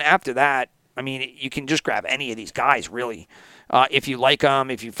 and then after that, I mean, you can just grab any of these guys, really, if you like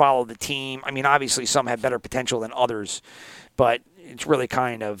them, if you follow the team. I mean, obviously some have better potential than others, but it's really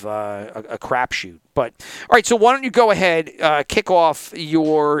kind of a crapshoot. But all right, so why don't you go ahead, kick off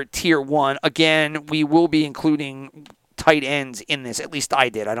your tier one. Again, we will be including tight ends in this. At least I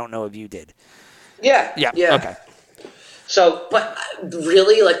did. I don't know if you did. Yeah. Okay. So, but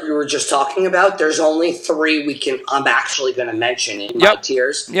really, like we were just talking about, there's only three I'm actually going to mention in my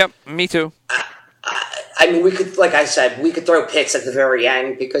tiers. Yep, me too. I mean, we could, like I said, we could throw picks at the very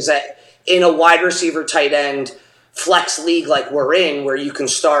end because in a wide receiver tight end flex league like we're in, where you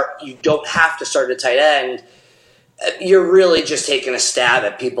don't have to start a tight end, you're really just taking a stab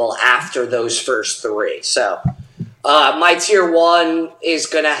at people after those first three. So my tier one is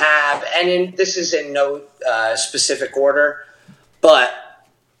going to have, this is in no specific order, but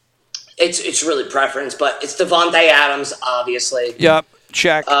it's really preference, but it's Devontae Adams, obviously. Yep,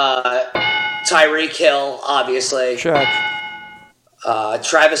 check. Tyreek Hill, obviously. Check.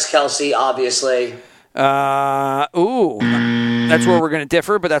 Travis Kelce, obviously. That's where we're going to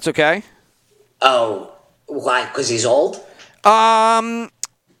differ, but that's okay. Oh, why? Because he's old? No.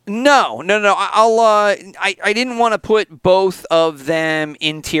 I didn't want to put both of them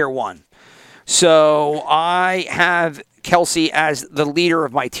in tier one. So I have Kelce as the leader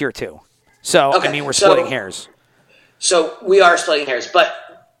of my tier two. So, okay, I mean, we're splitting hairs. So we are splitting hairs, but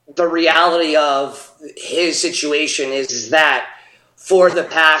the reality of his situation is that for the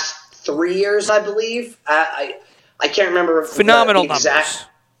past 3 years, I believe, I can't remember. Phenomenal the exact numbers.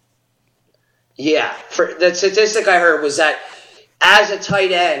 Yeah. For the statistic I heard was that as a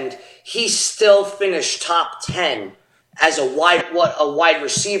tight end, he still finished top 10 as what a wide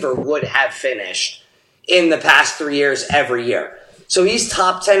receiver would have finished in the past 3 years every year. So he's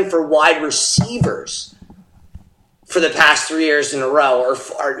top 10 for wide receivers for the past 3 years in a row, or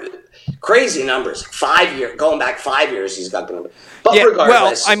crazy numbers. Going back 5 years, he's got the number. But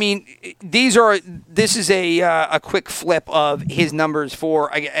regardless, well, I mean, this is a quick flip of his numbers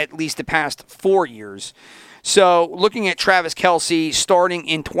for at least the past 4 years. So looking at Travis Kelce, starting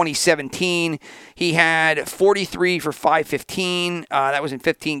in 2017, he had 43 for 515. That was in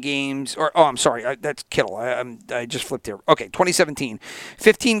 15 games. I'm sorry, that's Kittle. I just flipped here. Okay, 2017,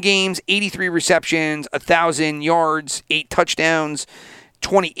 15 games, 83 receptions, 1,000 yards, 8 touchdowns.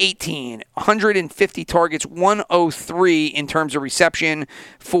 2018, 150 targets, 103 in terms of reception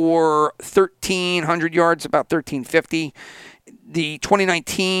for 1,300 yards, about 1,350. The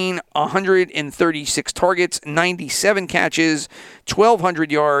 2019, 136 targets, 97 catches,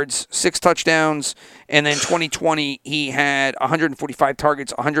 1,200 yards, 6 touchdowns. And then 2020, he had 145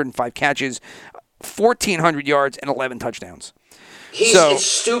 targets, 105 catches, 1,400 yards, and 11 touchdowns. It's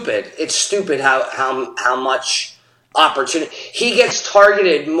stupid. It's stupid how much opportunity. He gets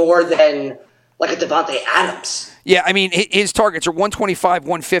targeted more than like a Devontae Adams. Yeah, I mean, his targets are 125,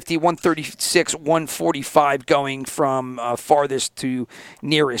 150, 136, 145 going from farthest to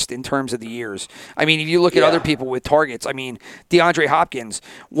nearest in terms of the years. I mean, if you look at other people with targets, I mean, DeAndre Hopkins,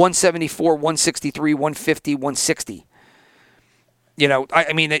 174, 163, 150, 160. You know,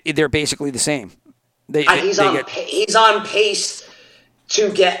 I mean, they're basically the same. He's on pace to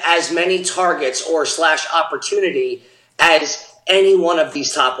get as many targets or / opportunity as any one of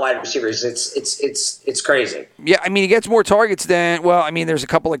these top wide receivers. It's crazy. Yeah, I mean, he gets more targets than, well, I mean, there's a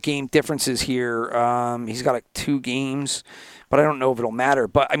couple of game differences here. He's got like 2 games, but I don't know if it'll matter.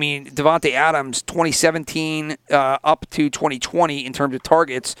 But, I mean, Devontae Adams, 2017 up to 2020 in terms of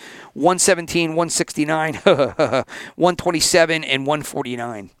targets, 117, 169, 127, and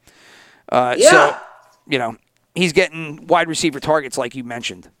 149. So, you know, he's getting wide receiver targets like you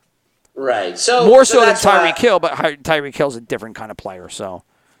mentioned. Right. So more so than Tyreek Hill, but Tyreek Hill's a different kind of player. So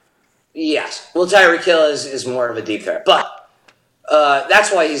yes, well, Tyreek Hill is more of a deep threat, but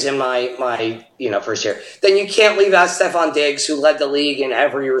that's why he's in my first year. Then you can't leave out Stephon Diggs, who led the league in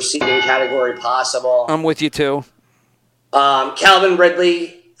every receiving category possible. I'm with you too. Calvin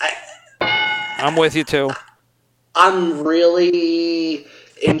Ridley. I'm with you too. I'm really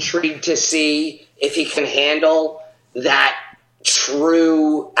intrigued to see if he can handle that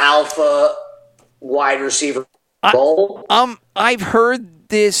true alpha wide receiver role. I've heard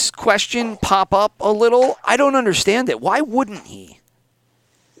this question pop up a little. I don't understand it. Why wouldn't he?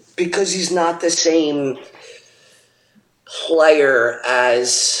 Because he's not the same player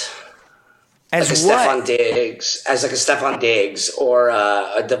as like a Stephon Diggs, or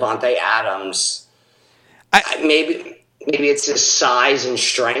a Devontae Adams. Maybe it's his size and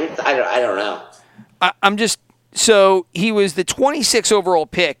strength. I don't know. So he was the 26th overall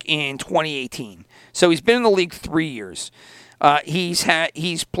pick in 2018. So he's been in the league 3 years. He's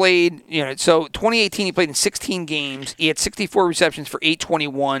played, so 2018 he played in 16 games. He had 64 receptions for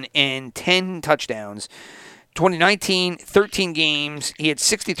 821 and 10 touchdowns. 2019, 13 games. He had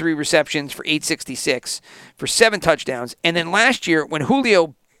 63 receptions for 866 for 7 touchdowns. And then last year when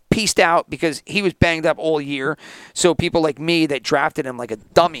Julio pieced out because he was banged up all year, so people like me that drafted him like a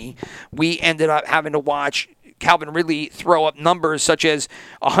dummy, we ended up having to watch Calvin Ridley throw up numbers such as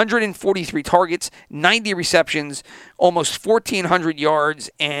 143 targets, 90 receptions, almost 1,400 yards,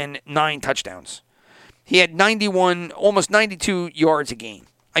 and 9 touchdowns. He had 91, almost 92 yards a game.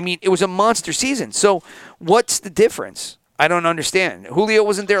 I mean, it was a monster season. So what's the difference? I don't understand. Julio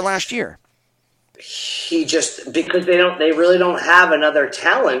wasn't there last year. He just, because they really don't have another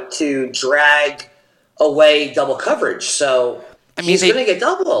talent to drag away double coverage. So he's going to get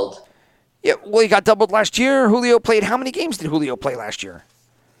doubled. Yeah, well, he got doubled last year. Julio played, how many games did Julio play last year?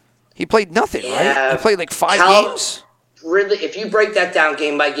 He played nothing, right? He played like 5 games? Ridley, if you break that down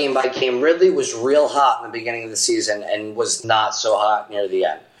game by game by game, Ridley was real hot in the beginning of the season and was not so hot near the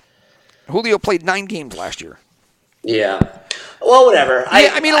end. Julio played 9 games last year. Yeah. Well, whatever.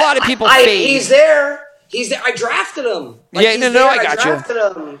 Yeah, I mean, a lot of people fade. He's there. I drafted him. I got you. I drafted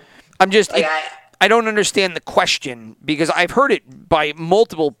him. I'm just... I don't understand the question because I've heard it by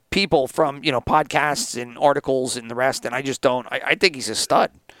multiple people from, podcasts and articles and the rest, and I just don't. I think he's a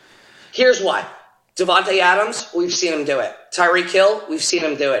stud. Here's why. Devontae Adams, we've seen him do it. Tyreek Hill, we've seen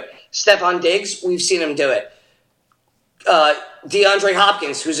him do it. Stephon Diggs, we've seen him do it. DeAndre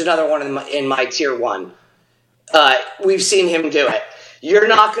Hopkins, who's another one in my tier 1. We've seen him do it. You're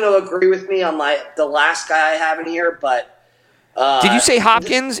not going to agree with me on the last guy I have in here, but... Did you say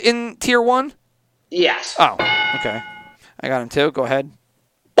Hopkins in tier 1? Yes. Oh, okay. I got him too. Go ahead.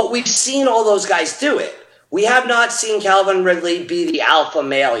 But we've seen all those guys do it. We have not seen Calvin Ridley be the alpha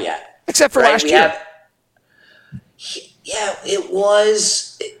male yet. Except for last year. It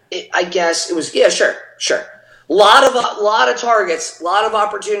was. I guess it was. Yeah, sure. Lot of targets, a lot of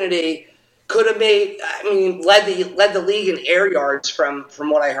opportunity. Could have made. I mean, led the league in air yards from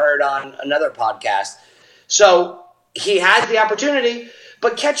what I heard on another podcast. So he has the opportunity.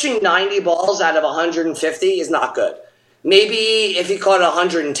 But catching 90 balls out of 150 is not good. Maybe if he caught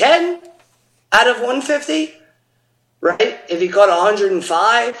 110 out of 150, right? If he caught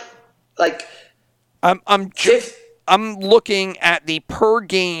 105, like I'm looking at the per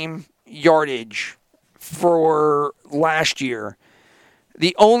game yardage for last year.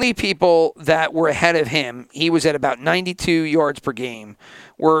 The only people that were ahead of him, he was at about 92 yards per game,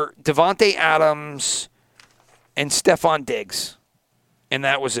 were Devontae Adams and Stephon Diggs. And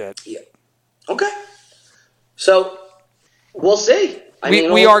that was it. Yeah. Okay. So, we'll see.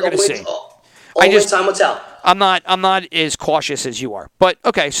 We are going to see. Time will tell. I'm not as cautious as you are. But,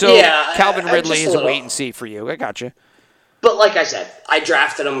 okay, so Calvin Ridley is a wait and see for you. I got you. But like I said, I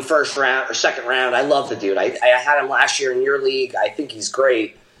drafted him first round or second round. I love the dude. I had him last year in your league. I think he's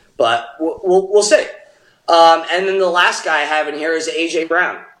great. But we'll see. And then the last guy I have in here is A.J.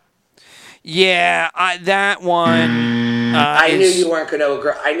 Brown. Yeah, that one. I knew you weren't going to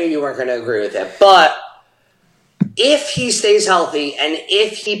agree. I knew you weren't going to agree with it. But if he stays healthy and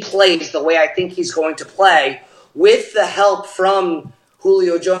if he plays the way I think he's going to play, with the help from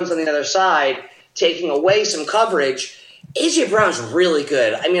Julio Jones on the other side, taking away some coverage, A.J. Brown's really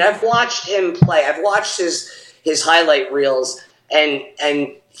good. I mean, I've watched him play. I've watched his highlight reels, and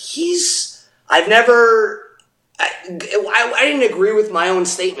he's. I didn't agree with my own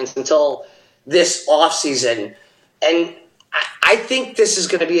statements until this offseason, and I think this is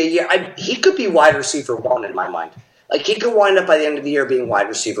going to be a year. He could be wide receiver 1 in my mind. Like, he could wind up by the end of the year being wide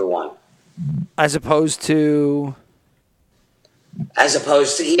receiver 1. As opposed to, he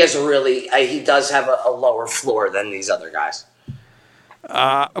has he does have a lower floor than these other guys.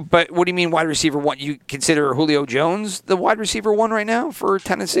 But what do you mean wide receiver 1? You consider Julio Jones the wide receiver 1 right now for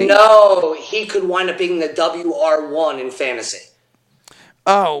Tennessee? No, he could wind up being the WR1 in fantasy.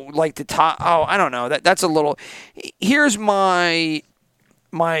 Oh, like the top. Oh, I don't know. That's a little. Here's my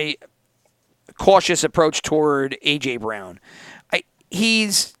cautious approach toward A.J. Brown. I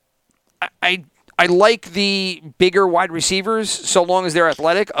like the bigger wide receivers so long as they're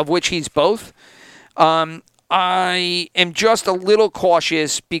athletic, of which he's both. I am just a little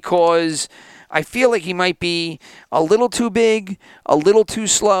cautious because I feel like he might be a little too big, a little too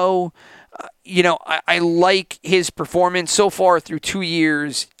slow. I like his performance so far through 2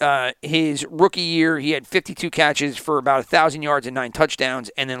 years. His rookie year, he had 52 catches for about 1,000 yards and 9 touchdowns.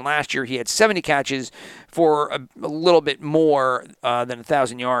 And then last year, he had 70 catches for a little bit more than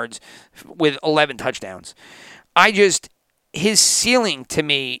 1,000 yards with 11 touchdowns. His ceiling to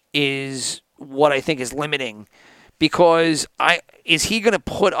me is what I think is limiting, because is he going to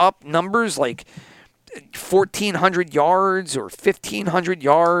put up numbers like 1,400 yards or 1,500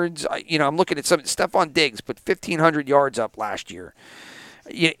 yards? I'm looking at some Stephon Diggs put 1,500 yards up last year.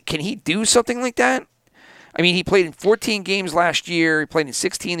 Can he do something like that? I mean, he played in 14 games last year. He played in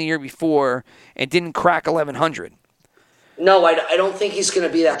 16 the year before and didn't crack 1,100. No, I don't think he's going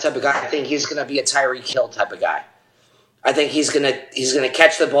to be that type of guy. I think he's going to be a Tyreek Hill type of guy. I think he's going to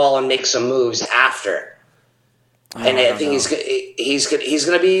catch the ball and make some moves after. And I think he's going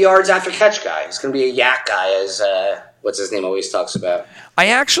to be a yards after catch guy. He's going to be a yak guy, as what's his name always talks about. I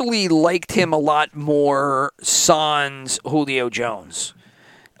actually liked him a lot more sans Julio Jones.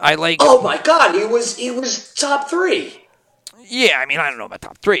 Oh my God, he was top 3. Yeah, I mean, I don't know about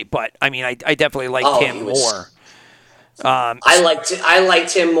top 3, but I mean, I definitely liked him more. I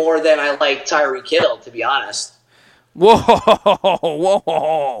liked him more than I liked Tyreek Hill, to be honest. Whoa,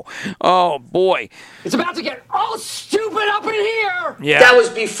 oh boy! It's about to get all stupid up in here. Yeah, that was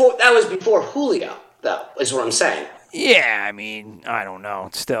before Julio, though. Is what I'm saying. Yeah, I mean, I don't know.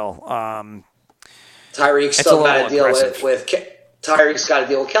 Still, Tyreek's still got to deal with Tyreek's got to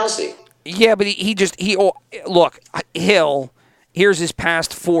deal with Kelsey. Yeah, but look, Hill. Here's his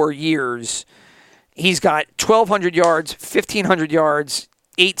past 4 years. He's got 1,200 yards, 1,500 yards.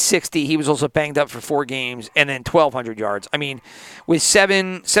 860. He was also banged up for 4 games, and then 1,200 yards. I mean, with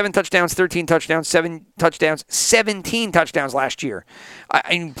seven touchdowns, 13 touchdowns, 7 touchdowns, 17 touchdowns last year. I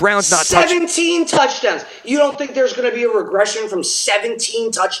mean, Brown's not 17 touchdowns. You don't think there's going to be a regression from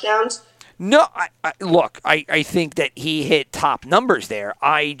 17 touchdowns? No, I think that he hit top numbers there.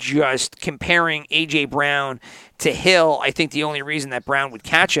 I just comparing A.J. Brown to Hill, I think the only reason that Brown would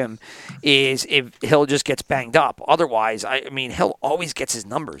catch him is if Hill just gets banged up. Otherwise, I mean, Hill always gets his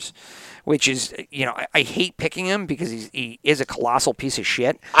numbers, which is, I hate picking him because he is a colossal piece of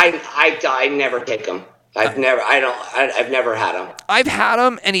shit. I never pick him. I've never had him. I've had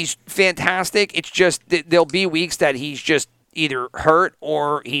him, and he's fantastic. It's just there'll be weeks that he's just either hurt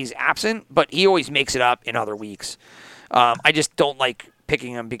or he's absent, but he always makes it up in other weeks. I just don't like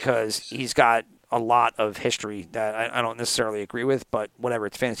picking him because he's got a lot of history that I don't necessarily agree with, but whatever.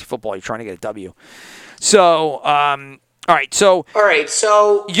 It's fantasy football. You're trying to get a W. So, all right. So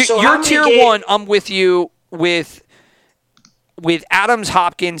you're tier 1. I'm with you with Adams,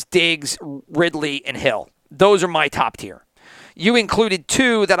 Hopkins, Diggs, Ridley, and Hill. Those are my top tier. You included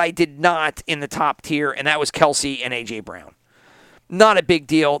 2 that I did not in the top tier, and that was Kelsey and A.J. Brown. Not a big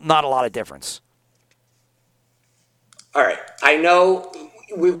deal, not a lot of difference. All right. I know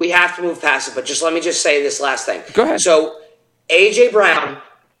we have to move past it, but let me say this last thing. Go ahead. So, A.J. Brown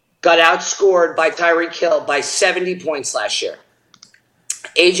got outscored by Tyreek Hill by 70 points last year.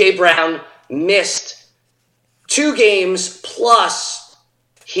 A.J. Brown missed 2 games, plus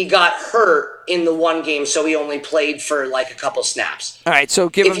he got hurt in the 1 game, so he only played for like a couple snaps. All right, so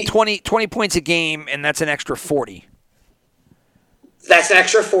give him 20 points a game, and that's an extra 40. That's an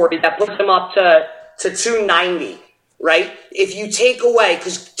extra 40. That puts him up to 290, right? If you take away,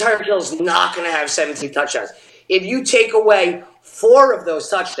 because Tyreek Hill's not going to have 17 touchdowns. If you take away 4 of those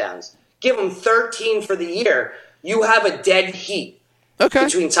touchdowns, give him 13 for the year, you have a dead heat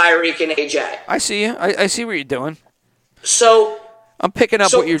between Tyreek and AJ. I see you. I see what you're doing. So I'm picking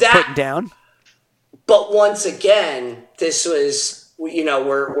up what you're putting down. But once again, this was,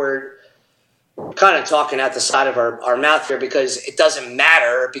 we're kind of talking out the side of our mouth here because it doesn't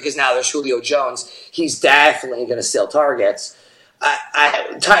matter because now there's Julio Jones. He's definitely going to steal targets.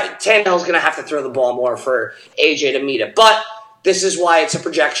 Tannehill's going to have to throw the ball more for AJ to meet it. But this is why it's a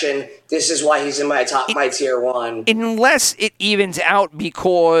projection. This is why he's in my tier 1. Unless it evens out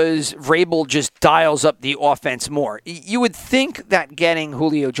because Vrabel just dials up the offense more. You would think that getting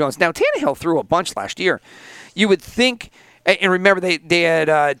Julio Jones. Now, Tannehill threw a bunch last year. You would think, and remember they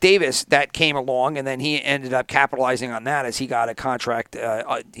had Davis that came along, and then he ended up capitalizing on that as he got a contract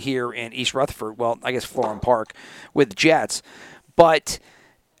here in East Rutherford. Well, I guess Florham Park with the Jets. But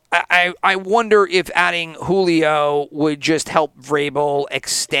I wonder if adding Julio would just help Vrabel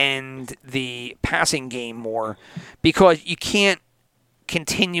extend the passing game more because you can't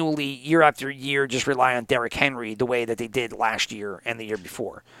continually, year after year, just rely on Derrick Henry the way that they did last year and the year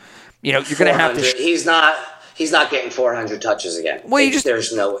before. You're going to have to... He's not getting 400 touches again. Well,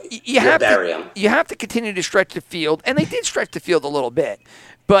 there's no way. You bury him. You have to continue to stretch the field, and they did stretch the field a little bit.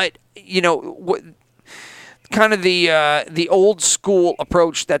 But, kind of the old school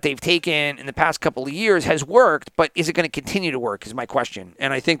approach that they've taken in the past couple of years has worked, but is it going to continue to work is my question.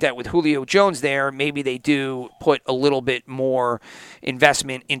 And I think that with Julio Jones there, maybe they do put a little bit more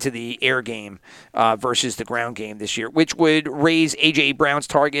investment into the air game versus the ground game this year, which would raise A.J. Brown's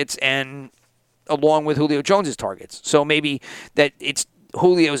targets and along with Julio Jones's targets. So maybe that it's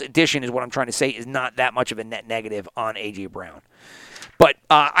Julio's addition is what I'm trying to say is not that much of a net negative on A.J. Brown. But,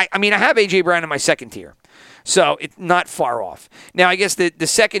 I have A.J. Brown in my second tier. So it's not far off. Now, I guess the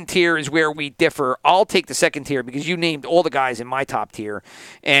second tier is where we differ. I'll take the second tier because you named all the guys in my top tier.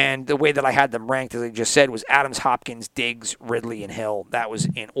 And the way that I had them ranked, as I just said, was Adams, Hopkins, Diggs, Ridley, and Hill. That was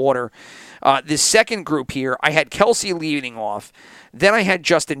in order. The second group here, I had Kelsey leading off. Then I had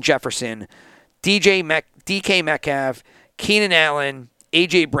Justin Jefferson, DK Metcalf, Keenan Allen,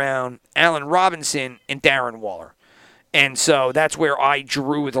 A.J. Brown, Allen Robinson, and Darren Waller. And so that's where I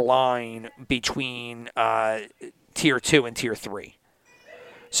drew the line between Tier 2 and Tier 3.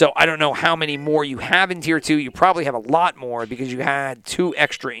 So I don't know how many more you have in Tier 2. You probably have a lot more because you had 2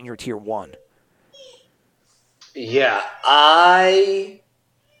 extra in your Tier 1. Yeah, I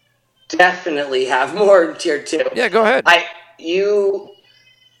definitely have more in Tier 2. Yeah, go ahead. I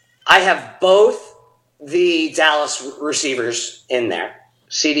have both the Dallas receivers in there,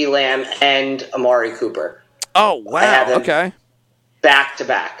 CeeDee Lamb and Amari Cooper. Oh, wow. Okay. Back to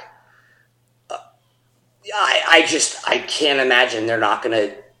back. I can't imagine they're not going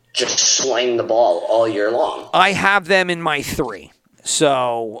to just sling the ball all year long. I have them in my 3.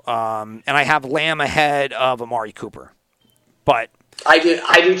 So, and I have Lamb ahead of Amari Cooper. But I do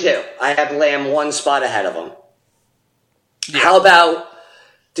too. I have Lamb 1 spot ahead of him. Yeah. How about,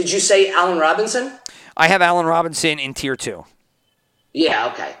 did you say Allen Robinson? I have Allen Robinson in Tier 2.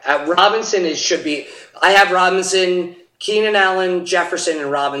 Yeah, okay. Robinson should be. I have Robinson, Keenan Allen, Jefferson, and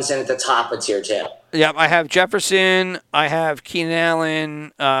Robinson at the top of Tier 2. Yep, I have Jefferson. I have Keenan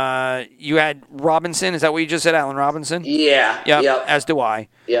Allen. You had Robinson. Is that what you just said, Allen Robinson? Yeah. Yep. As do I.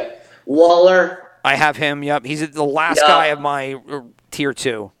 Yep. Waller. I have him. Yep. He's the last guy of my Tier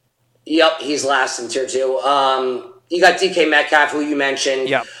 2. Yep, he's last in Tier 2. You got DK Metcalf, who you mentioned.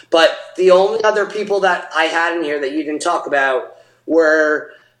 Yep. But the only other people that I had in here that you didn't talk about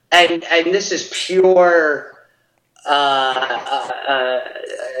were, and this is pure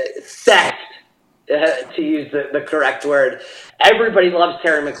theft, to use the correct word. Everybody loves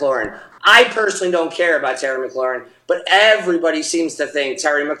Terry McLaurin. I personally don't care about Terry McLaurin, but everybody seems to think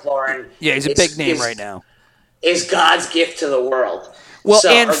Terry McLaurin. Yeah, he's a big name right now. Is God's gift to the world. Well,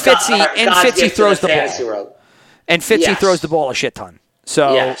 and Fitzy throws the ball. World. And Fitzy throws the ball a shit ton.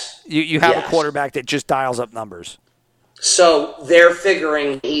 So Yes. you have a Yes. quarterback that just dials up numbers. So they're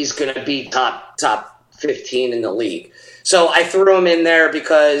figuring he's going to be top 15 in the league. So I threw him in there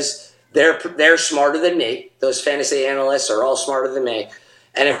because they're smarter than me. Those fantasy analysts are all smarter than me.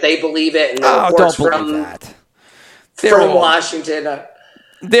 And if they believe it, and the reports don't believe that. from Washington,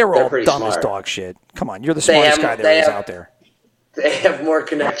 They're all pretty dumb as smart. dog shit. Come on, you're the smartest guy there is out there. They have more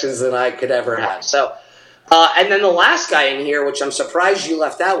connections than I could ever have. So, and then the last guy in here, which I'm surprised you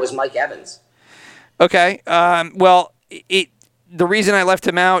left out, was Mike Evans. Okay. Well, the reason I left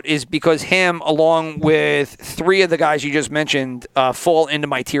him out is because him, along with three of the guys you just mentioned, fall into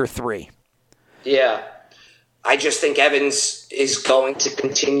my tier 3. Yeah. I just think Evans is going to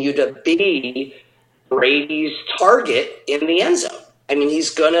continue to be Brady's target in the end zone. I mean, he's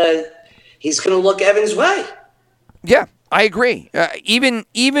gonna look Evans' way. Yeah, I agree.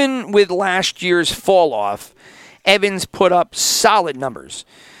 Even with last year's fall off, Evans put up solid numbers.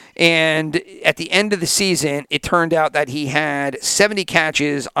 And at the end of the season, it turned out that he had 70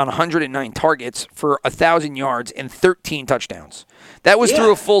 catches on 109 targets for 1,000 yards and 13 touchdowns. That was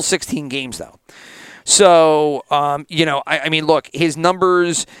through a full 16 games, though. So, I mean, look, his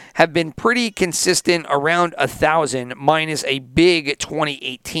numbers have been pretty consistent around 1,000 minus a big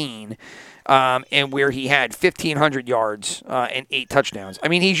 2018. And where he had 1,500 yards and 8 touchdowns. I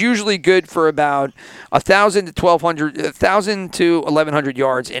mean, he's usually good for about 1,000 to 1,100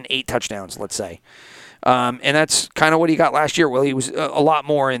 yards and 8 touchdowns, let's say. And that's kind of what he got last year. Well, he was a lot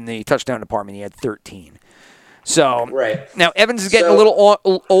more in the touchdown department. He had 13. So now Evans is getting a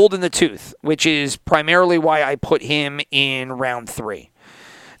little old in the tooth, which is primarily why I put him in round 3.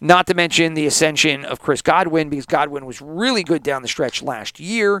 Not to mention the ascension of Chris Godwin, because Godwin was really good down the stretch last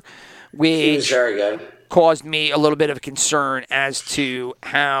year, which very good. Caused me a little bit of concern as to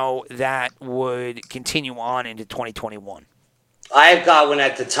how that would continue on into 2021. I have Godwin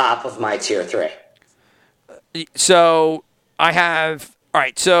at the top of my tier 3. So I have, all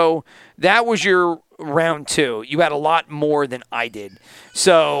right, so that was your round 2. You had a lot more than I did.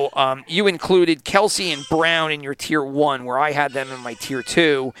 So you included Kelsey and Brown in your tier 1, where I had them in my tier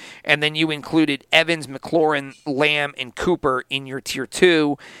 2, and then you included Evans, McLaurin, Lamb, and Cooper in your tier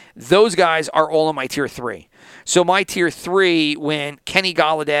 2. Those guys are all in my tier 3. So my tier 3 went Kenny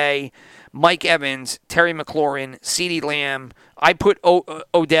Golladay, Mike Evans, Terry McLaurin, CeeDee Lamb. I put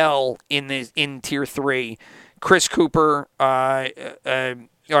Odell in tier 3, Chris Cooper,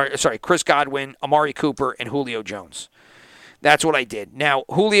 Chris Godwin, Amari Cooper, and Julio Jones. That's what I did. Now,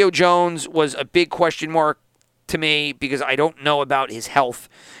 Julio Jones was a big question mark to me because I don't know about his health.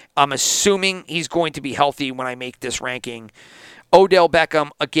 I'm assuming he's going to be healthy when I make this ranking. Odell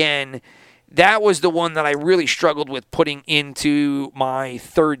Beckham, again, that was the one that I really struggled with putting into my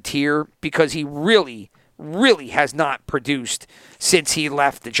 3rd tier because he really has not produced since he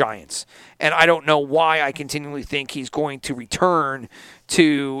left the Giants. And I don't know why I continually think he's going to return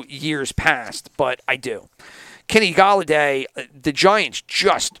to years past, but I do. Kenny Golladay, the Giants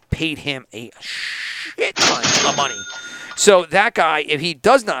just paid him a shit ton of money. So that guy, if he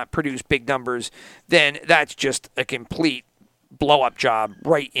does not produce big numbers, then that's just a complete blow-up job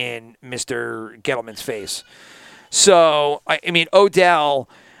right in Mr. Gettleman's face. So, I mean, Odell,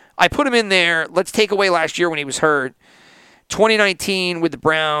 I put him in there. Let's take away last year when he was hurt. 2019 with the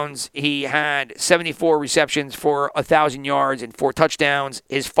Browns, he had 74 receptions for 1,000 yards and 4 touchdowns.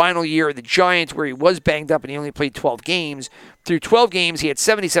 His final year at the Giants, where he was banged up and he only played 12 games, through 12 games, he had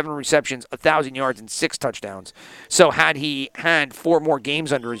 77 receptions, 1,000 yards, and 6 touchdowns. So had he had 4 more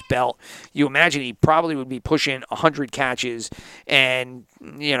games under his belt, you imagine he probably would be pushing 100 catches and,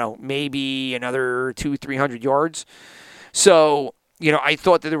 maybe another 200-300 yards. So, I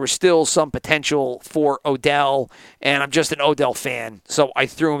thought that there was still some potential for Odell, and I'm just an Odell fan, so I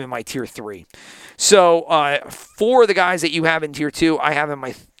threw him in my tier 3. So 4 of the guys that you have in tier 2, I have in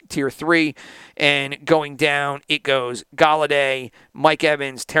my tier 3, and going down, it goes Golladay, Mike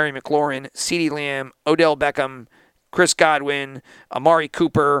Evans, Terry McLaurin, CeeDee Lamb, Odell Beckham, Chris Godwin, Amari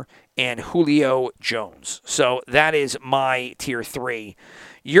Cooper, and Julio Jones. So that is my tier 3.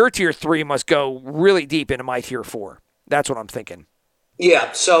 Your tier 3 must go really deep into my tier 4. That's what I'm thinking.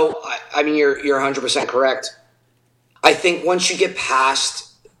 Yeah, so, I mean, you're 100% correct. I think once you get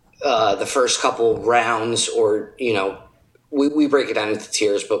past the first couple rounds or, we break it down into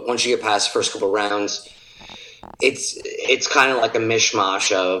tiers, but once you get past the first couple rounds, it's kind of like a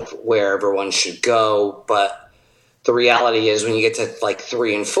mishmash of where everyone should go. But the reality is when you get to like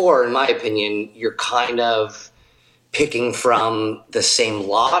 3 and 4, in my opinion, you're kind of picking from the same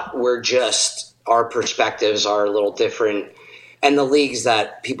lot where just our perspectives are a little different. And the leagues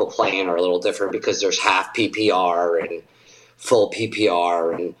that people play in are a little different because there's half PPR and full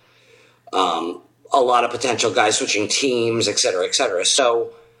PPR and a lot of potential guys switching teams, et cetera, et cetera.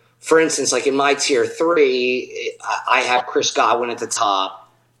 So, for instance, like in my tier 3, I have Chris Godwin at the top.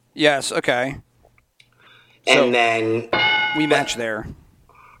 Yes, okay. And So, then we match there.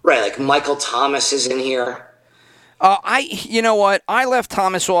 Right, like Michael Thomas is in here. You know what? I left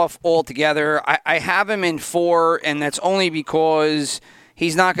Thomas off altogether. I have him in 4, and that's only because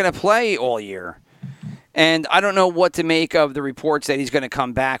he's not going to play all year. And I don't know what to make of the reports that he's going to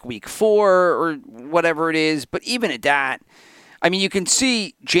come back week 4 or whatever it is. But even at that, I mean, you can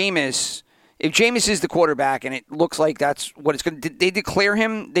see Jameis. If Jameis is the quarterback, and it looks like that's what it's going to. Did they declare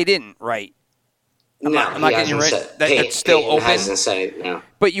him? They didn't, right? I'm not getting you right. That's still Peyton open. Hasn't said it, no.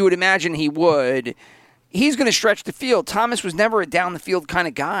 But you would imagine he would. He's going to stretch the field. Thomas was never a down the field kind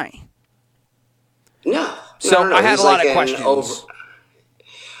of guy. No. So I had a lot of questions.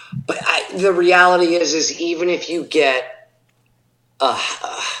 But the reality is even if you get,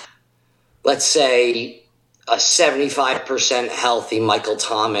 let's say, a 75% healthy Michael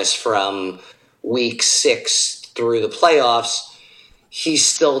Thomas from week 6 through the playoffs, he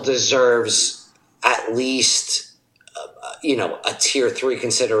still deserves at least, a tier 3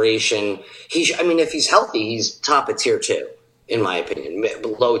 consideration. If he's healthy, he's top of tier 2, in my opinion,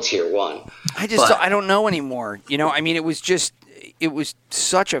 below tier 1. I don't know anymore. It was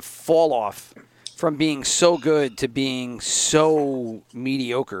such a fall off from being so good to being so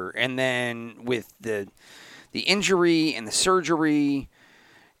mediocre. And then with the injury and the surgery,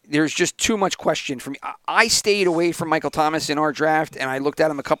 there's just too much question for me. I stayed away from Michael Thomas in our draft, and I looked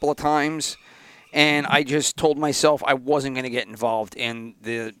at him a couple of times, and I just told myself I wasn't going to get involved in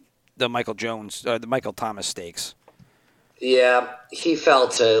the Michael Thomas stakes. Yeah, he fell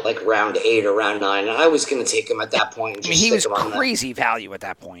to like round 8 or round 9, and I was going to take him at that point. And just he was stick him on crazy value at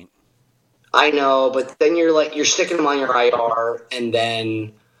that point. I know, but then you're sticking him on your IR, and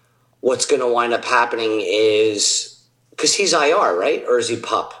then what's going to wind up happening is because he's IR, right, or is he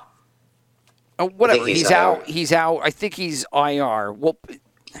PUP? Oh, whatever. He's out. IR. He's out. I think he's IR. Well,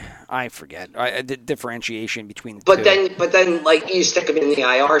 I forget the differentiation between the two. But then, like you stick him in the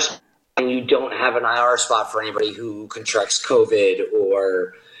IR spot, and you don't have an IR spot for anybody who contracts COVID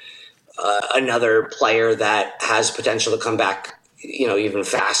or another player that has potential to come back, even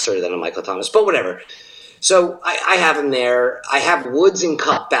faster than a Michael Thomas. But whatever. So I have him there. I have Woods and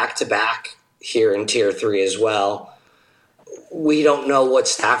Kupp back to back here in tier 3 as well. We don't know what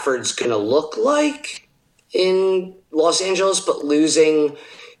Stafford's going to look like in Los Angeles, but losing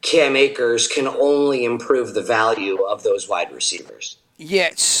Cam Akers can only improve the value of those wide receivers.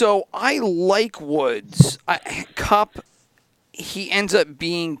 Yeah, so I like Woods. Kupp, he ends up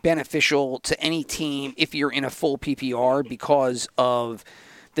being beneficial to any team if you're in a full PPR because of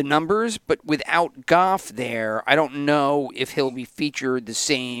the numbers, but without Goff there, I don't know if he'll be featured the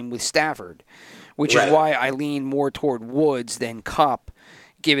same with Stafford, which is why I lean more toward Woods than Kupp,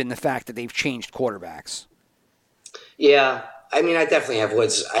 given the fact that they've changed quarterbacks. Yeah, I definitely have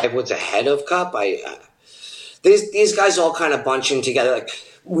Woods. I have Woods ahead of Kupp. These guys all kind of bunch in together. Like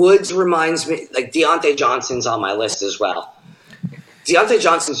Woods reminds me, like Deontay Johnson's on my list as well. Deontay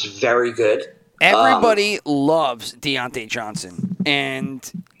Johnson's very good. Everybody loves Deontay Johnson,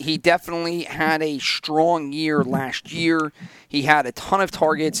 and he definitely had a strong year last year. He had a ton of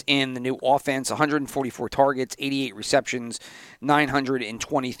targets in the new offense, 144 targets, 88 receptions,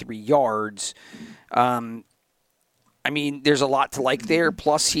 923 yards. There's a lot to like there,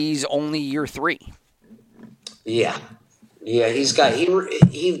 plus he's only year 3. Yeah,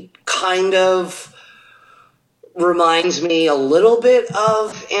 he kind of reminds me a little bit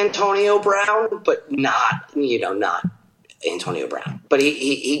of Antonio Brown, but not Antonio Brown. But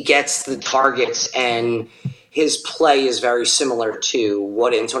he gets the targets, and his play is very similar to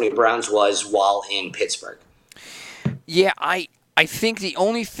what Antonio Brown's was while in Pittsburgh. Yeah, I think the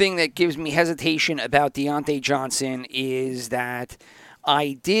only thing that gives me hesitation about Deontay Johnson is that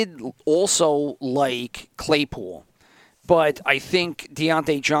I did also like Claypool. But I think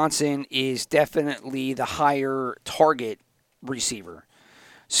Deontay Johnson is definitely the higher target receiver.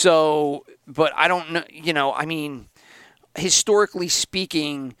 So, but I don't know, historically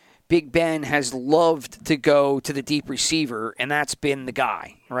speaking, Big Ben has loved to go to the deep receiver, and that's been the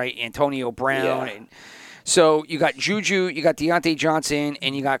guy, right? Antonio Brown. Yeah. And so you got Juju, you got Deontay Johnson,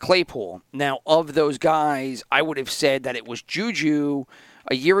 and you got Claypool. Now, of those guys, I would have said that it was Juju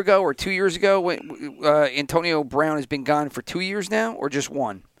a year ago or 2 years ago. Antonio Brown has been gone for 2 years now, or just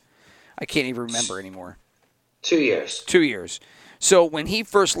one? I can't even remember anymore. 2 years. 2 years. So when he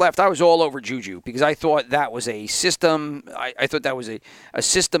first left, I was all over Juju because I thought that was a system. I thought that was a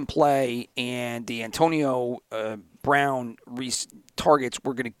system play, and the Antonio Brown targets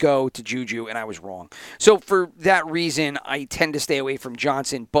were going to go to Juju, and I was wrong. So for that reason, I tend to stay away from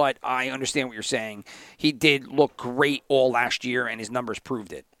Johnson, but I understand what you're saying. He did look great all last year, and his numbers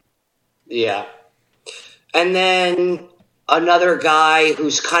proved it. Yeah. And then another guy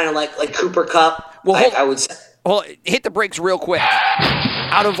who's kind of like Cooper Kupp, I would say. Well, hit the brakes real quick.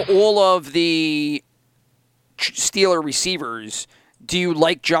 Out of all of the Steeler receivers, do you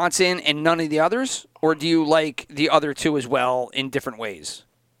like Johnson and none of the others? Or do you like the other two as well in different ways?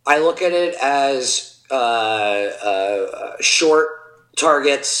 I look at it as short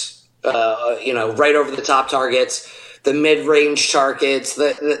targets, right over the top targets, the mid-range targets,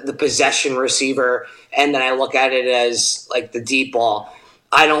 the possession receiver, and then I look at it as like the deep ball.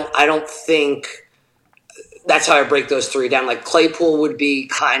 I don't think that's how I break those three down. Like Claypool would be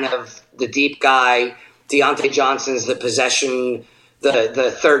kind of the deep guy. Deontay Johnson's the possession,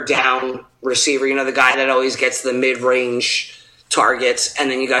 the third down receiver, the guy that always gets the mid-range targets. And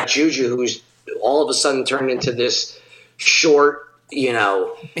then you got Juju, who's all of a sudden turned into this short, He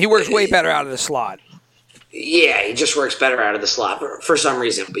works way better out of the slot. Yeah, he just works better out of the slot for some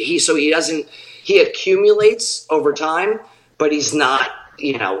reason. But he accumulates over time, but he's not,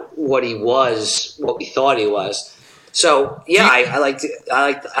 what we thought he was. So yeah, I like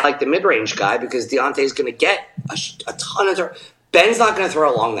the mid-range guy because Deontay's going to get a ton of. Ben's not going to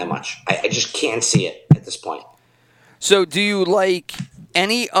throw along that much. I just can't see it at this point. So do you like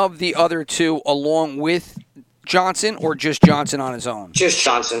any of the other two along with Johnson, or just Johnson on his own? Just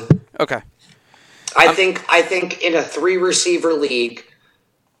Johnson. Okay. I think in a 3-receiver league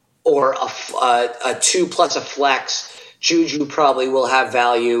or a 2 plus a flex, Juju probably will have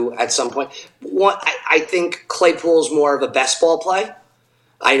value at some point. I think Claypool's more of a best ball play.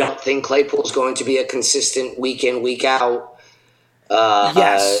 I don't think Claypool's going to be a consistent week in, week out.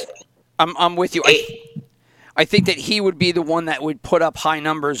 Yes, I'm with you. I think that he would be the one that would put up high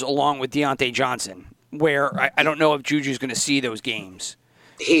numbers along with Deontay Johnson, where I don't know if Juju's going to see those games.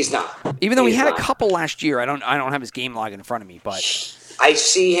 He's not. Even though he had a couple last year, I don't have his game log in front of me, but I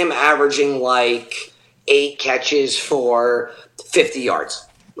see him averaging like 8 catches for 50 yards,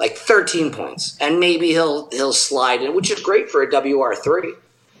 like 13 points, and maybe he'll slide in, which is great for a WR3.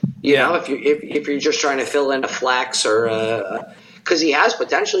 If you're just trying to fill in a flex or because he has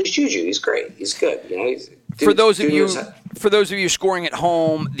potential. He's Juju. He's great. He's good. For those of you scoring at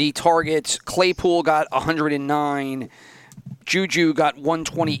home, the targets: Claypool got 109. Juju got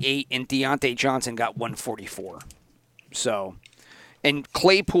 128, and Deontay Johnson got 144. So, and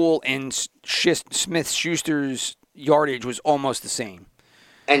Claypool and Smith-Schuster's yardage was almost the same.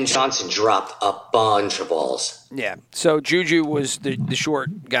 And Johnson dropped a bunch of balls. Yeah. So Juju was the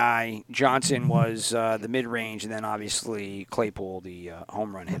short guy. Johnson was the mid-range, and then obviously Claypool, the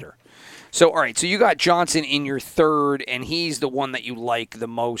home run hitter. So, all right, so you got Johnson in your third, and he's the one that you like the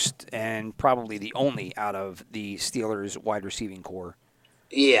most and probably the only out of the Steelers' wide receiving core.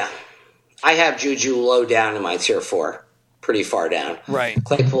 Yeah. I have Juju low down in my tier 4, pretty far down. Right.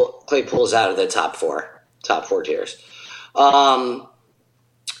 Claypool's out of the top four tiers.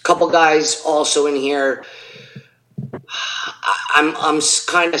 Couple guys also in here. I'm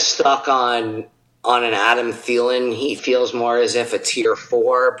kind of stuck on an Adam Thielen. He feels more as if a tier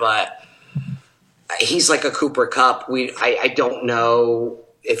 4, but he's like a Cooper Kupp. I don't know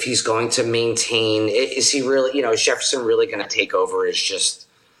if he's going to maintain. Is he really? Is Jefferson really going to take over as just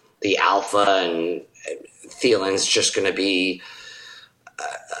the alpha, and Thielen's just going to be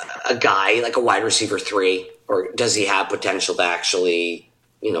a guy like a wide receiver 3, or does he have potential to actually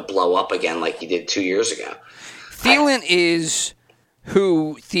blow up again like he did 2 years ago? Thielen is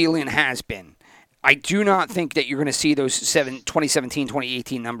who Thielen has been. I do not think that you're going to see those 2017,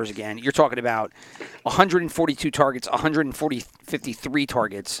 2018 numbers again. You're talking about 142 targets, 153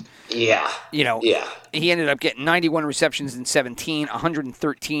 targets. Yeah. Yeah. He ended up getting 91 receptions in 17,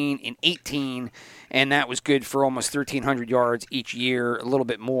 113 in 18, and that was good for almost 1,300 yards each year, a little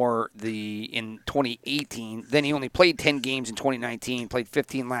bit more in 2018. Then he only played 10 games in 2019, played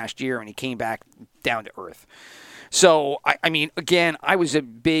 15 last year, and he came back down to earth. So, again, I was a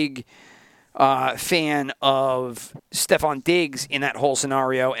big fan of Stephon Diggs in that whole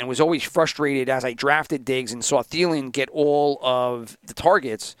scenario and was always frustrated as I drafted Diggs and saw Thielen get all of the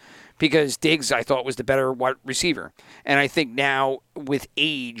targets because Diggs, I thought, was the better wide receiver. And I think now with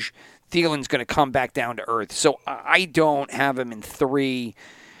age, Thielen's going to come back down to earth. So I don't have him in 3.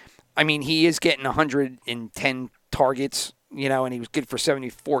 He is getting 110 targets, and he was good for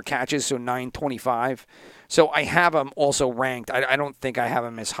 74 catches, so 925. So I have him also ranked. I don't think I have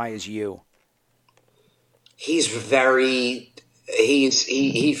him as high as you. He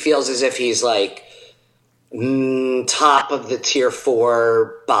feels as if he's like top of the tier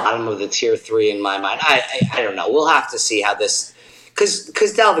 4, bottom of the tier 3 in my mind. I don't know. We'll have to see how this, because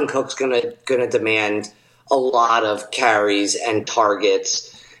Dalvin Cook's gonna demand a lot of carries and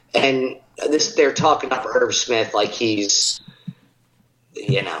targets, and they're talking up Irv Smith like he's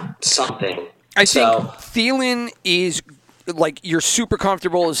something. I think Thielen is like, you're super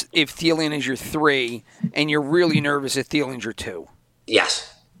comfortable if Thielen is your 3, and you're really nervous if Thielen's your 2.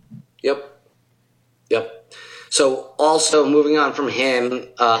 Yes. Yep. So also moving on from him,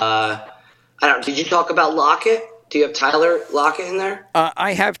 did you talk about Lockett? Do you have Tyler Lockett in there?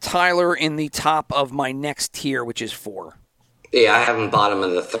 I have Tyler in the top of my next tier, which is 4. Yeah, I have him bottom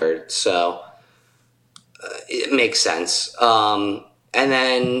of the 3rd, so it makes sense. And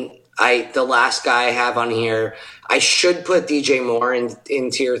then the last guy I have on here, I should put DJ Moore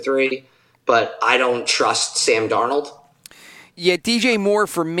in tier 3, but I don't trust Sam Darnold. Yeah, DJ Moore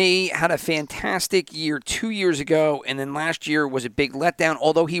for me had a fantastic year 2 years ago, and then last year was a big letdown,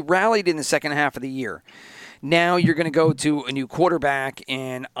 although he rallied in the second half of the year. Now you're going to go to a new quarterback,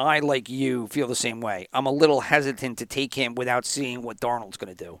 and I, like you, feel the same way. I'm a little hesitant to take him without seeing what Darnold's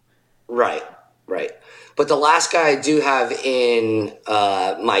going to do. Right. But the last guy I do have in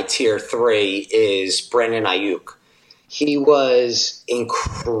my tier 3 is Brandon Ayuk. He was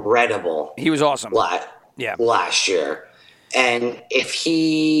incredible. He was awesome. Last year. And if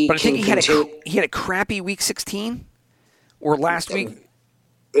he But I think he had a crappy week 16 or last week.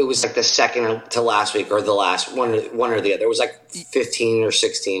 It was like the second to last week or the last one or the other. It was like 15 or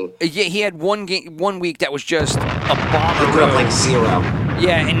 16. Yeah, he had one week that was just a bomber. He put up like 0.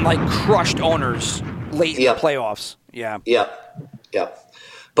 Yeah, and like crushed owners late in the playoffs. Yeah. Yep.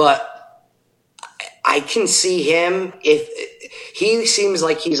 But I can see him, if he seems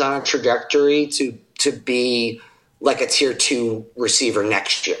like he's on a trajectory to be like a tier 2 receiver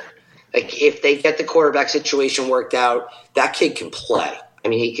next year. Like, if they get the quarterback situation worked out, that kid can play. I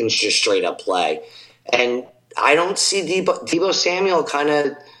mean, he can just straight up play. And I don't see Deebo Samuel kind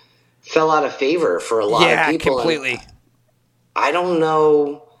of fell out of favor for a lot of people. Yeah, completely. And I don't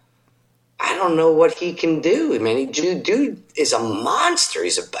know what he can do. I mean, dude is a monster.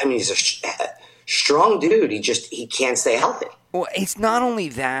 He's a strong dude. He can't stay healthy. Well, it's not only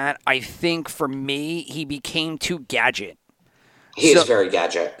that. I think for me, he became too gadget. He is very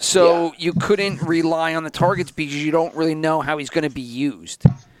gadget. So you couldn't rely on the targets because you don't really know how he's going to be used.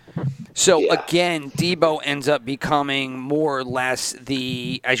 So again, Deebo ends up becoming more or less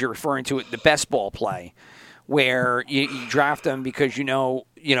as you're referring to it, the best ball play, where you draft him because you know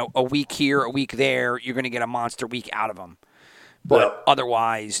a week here, a week there, you're going to get a monster week out of him. But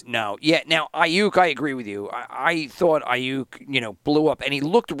otherwise, no. Yeah, now, Ayuk, I agree with you. I thought Ayuk, blew up, and he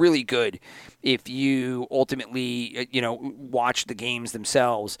looked really good if you ultimately, watch the games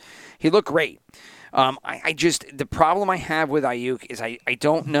themselves. He looked great. The problem I have with Ayuk is I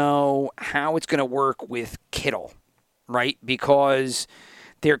don't know how it's going to work with Kittle, right? Because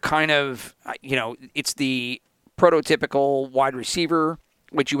they're kind of, it's the prototypical wide receiver,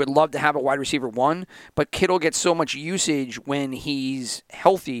 which you would love to have a wide receiver 1, but Kittle gets so much usage when he's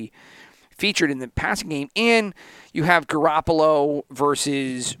healthy, featured in the passing game, and you have Garoppolo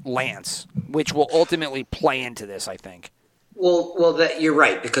versus Lance, which will ultimately play into this, I think. Well, you're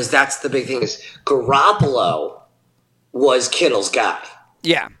right, because that's the big thing is Garoppolo was Kittle's guy.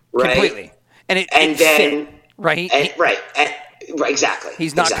 Yeah, right? Completely. And then fit, right? Right, exactly.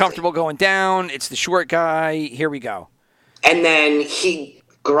 He's not comfortable going down. It's the short guy. Here we go. And then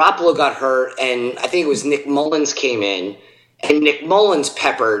Garoppolo got hurt, and I think it was Nick Mullins came in, and Nick Mullins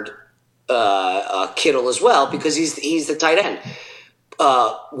peppered Kittle as well because he's the tight end.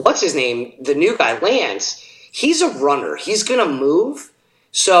 What's his name? The new guy, Lance. He's a runner. He's gonna move.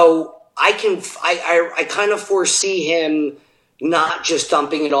 So I kind of foresee him not just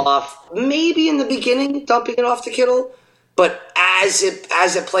dumping it off. Maybe in the beginning, dumping it off to Kittle, but as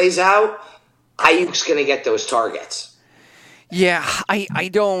it plays out, Ayuk's gonna get those targets. Yeah,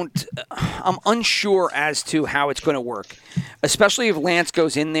 I'm unsure as to how it's going to work, especially if Lance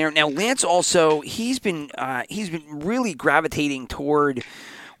goes in there. Now, Lance also, he's been really gravitating toward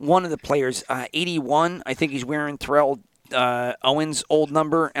one of the players, 81. I think he's wearing Terrell Owens' old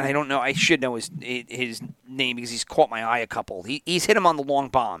number, and I don't know. I should know his name because he's caught my eye a couple. He's hit him on the long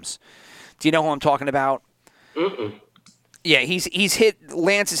bombs. Do you know who I'm talking about? Mm-mm. Yeah,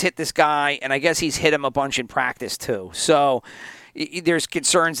 Lance has hit this guy, and I guess he's hit him a bunch in practice too. So there's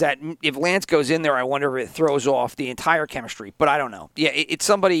concerns that if Lance goes in there, I wonder if it throws off the entire chemistry. But I don't know. Yeah, it's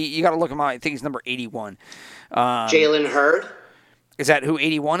somebody, you got to look him up. I think he's number 81. Jalen Hurd? Is that who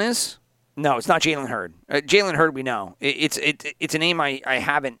 81 is? No, it's not Jalen Hurd. Jalen Hurd, we know. It's a name I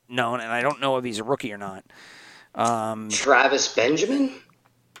haven't known, and I don't know if he's a rookie or not. Travis Benjamin?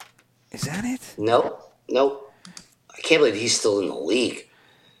 Is that it? Nope. I can't believe he's still in the league.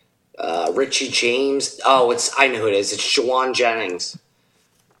 Richie James. Oh, I know who it is. It's Jawan Jennings.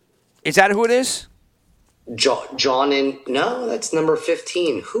 Is that who it is? No, that's number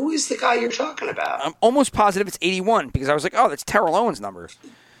 15. Who is the guy you're talking about? I'm almost positive it's 81 because I was like, oh, that's Terrell Owens' number.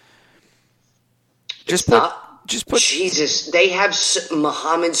 Just put. Jesus, they have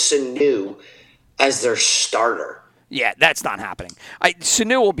Mohamed Sanu as their starter. Yeah, that's not happening.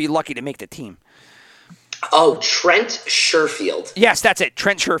 Sanu will be lucky to make the team. Oh, Trent Sherfield. Yes, that's it.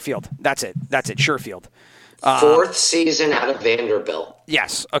 Trent Sherfield. That's it. Sherfield. Fourth season out of Vanderbilt.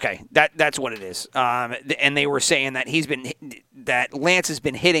 Yes. Okay. That's what it is. And they were saying that that Lance has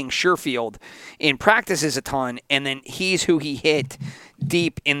been hitting Sherfield in practices a ton, and then he's who he hit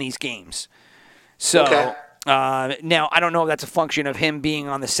deep in these games. So okay. Now I don't know if that's a function of him being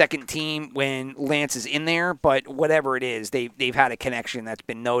on the second team when Lance is in there, but whatever it is, they've had a connection that's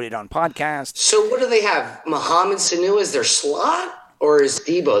been noted on podcasts. So what do they have? Mohamed Sanu as their slot, or is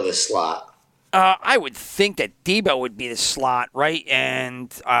Debo the slot? I would think that Debo would be the slot, right? And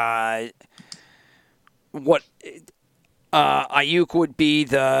Ayuk would be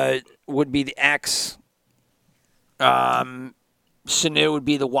the X. Sanu would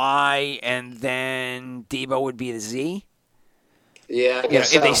be the Y, and then Debo would be the Z. Yeah,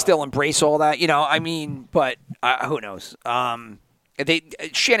 if they still embrace all that, but who knows?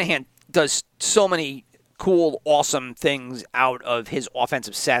 Shanahan does so many cool, awesome things out of his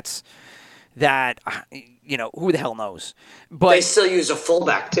offensive sets that, who the hell knows? But they still use a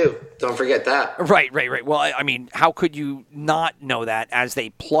fullback, too. Don't forget that. Right. Well, how could you not know that as they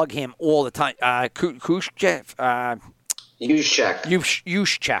plug him all the time? Juszczyk.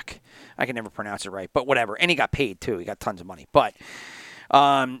 I can never pronounce it right, but whatever. And he got paid, too. He got tons of money. But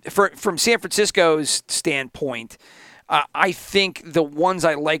from San Francisco's standpoint, I think the ones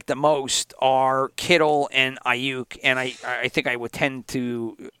I like the most are Kittle and Ayuk, and I think I would tend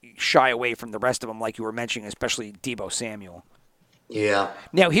to shy away from the rest of them, like you were mentioning, especially Deebo Samuel. Yeah.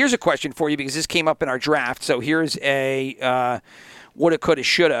 Now, here's a question for you, because this came up in our draft. So here's a woulda, coulda,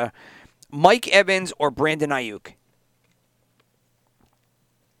 shoulda. Mike Evans or Brandon Ayuk?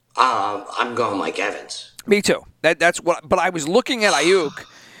 I'm going Mike Evans. Me too. That's what. But I was looking at Ayuk,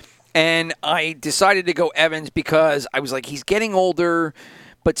 and I decided to go Evans because I was like, he's getting older,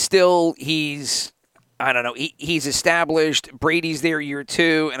 but still he's, I don't know, he's established. Brady's there year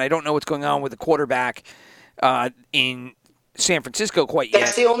 2, and I don't know what's going on with the quarterback in San Francisco quite yet.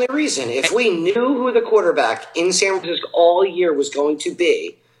 That's the only reason. If we knew who the quarterback in San Francisco all year was going to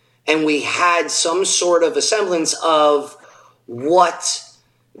be, and we had some sort of a semblance of what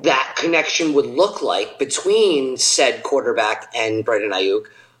that connection would look like between said quarterback and Brandon Ayuk,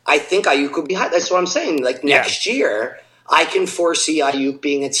 I think Ayuk would be high. That's what I'm saying. Like next year, I can foresee Ayuk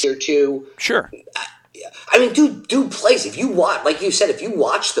being a tier 2. Sure. I mean, dude plays. If you watch, like you said, if you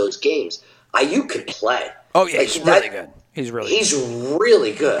watch those games, Ayuk could play. Oh yeah, he's really good. He's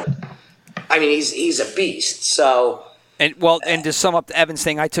really good. I mean, he's a beast. So and to sum up the Evans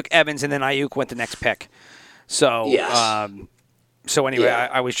thing, I took Evans and then Ayuk went the next pick. So yes. So anyway, yeah.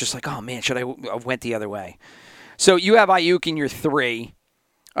 I was just like, oh, man, I went the other way. So you have Ayuk in your 3.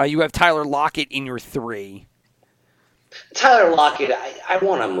 You have Tyler Lockett in your 3. Tyler Lockett, I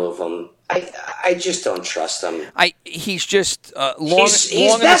want to move him. I just don't trust him. He's just long he's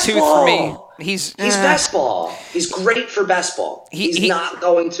in the tooth for me. He's best ball. He's great for best ball. He's not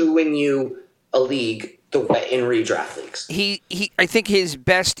going to win you a league the way in redraft leagues. I think his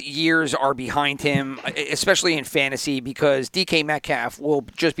best years are behind him, especially in fantasy, because DK Metcalf will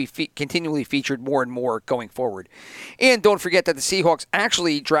just be continually featured more and more going forward. And don't forget that the Seahawks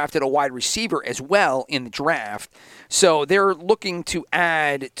actually drafted a wide receiver as well in the draft, so they're looking to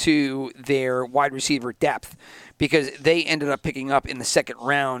add to their wide receiver depth because they ended up picking up in the second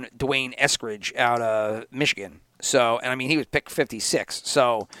round Dwayne Eskridge out of Michigan. So, and I mean, he was picked 56.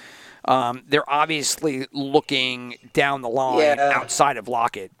 So they're obviously looking down the line outside of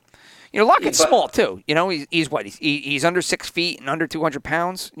Lockett. Lockett's small too. He's what? He's under 6 feet and under 200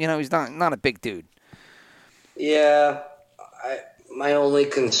 pounds. He's not a big dude. Yeah, my only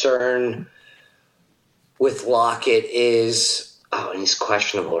concern with Lockett is, and he's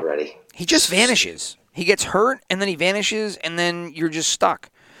questionable already. He just vanishes. He gets hurt and then he vanishes and then you're just stuck.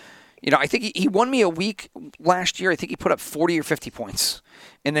 I think he won me a week last year. I think he put up 40 or 50 points,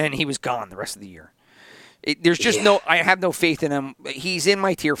 and then he was gone the rest of the year. There's just I have no faith in him. He's in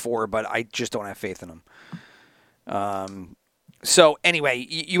my tier 4, but I just don't have faith in him. So anyway,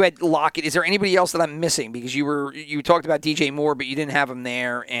 you had Lockett. Is there anybody else that I'm missing? Because you talked about DJ Moore, but you didn't have him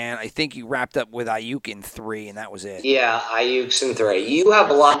there, and I think you wrapped up with Ayuk in 3, and that was it. Yeah, Ayuk's in 3. You have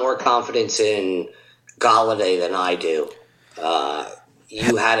a lot more confidence in Galladay than I do.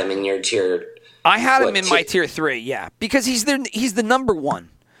 You had him in your tier. I had him in my tier 3, yeah, because he's the number 1,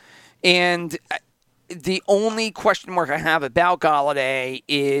 and the only question mark I have about Galladay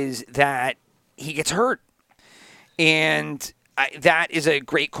is that he gets hurt, and that is a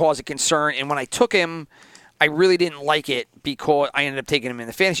great cause of concern. And when I took him, I really didn't like it because I ended up taking him in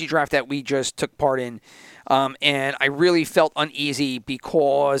the fantasy draft that we just took part in, and I really felt uneasy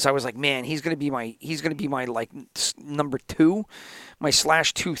because I was like, man, he's gonna be my like number 2, my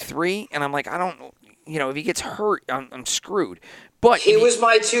 /2-3, and I'm like, I don't, if he gets hurt, I'm screwed. But he was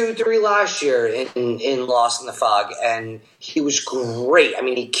my 2-3 last year in Lost in the Fog, and he was great. I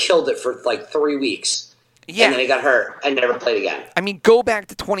mean, he killed it for like 3 weeks. Yeah. And then he got hurt and never played again. I mean, go back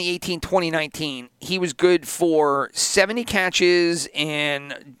to 2018, 2019. He was good for 70 catches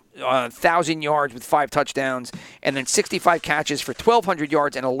and 1,000 yards with 5 touchdowns, and then 65 catches for 1,200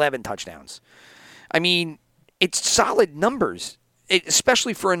 yards and 11 touchdowns. I mean, it's solid numbers,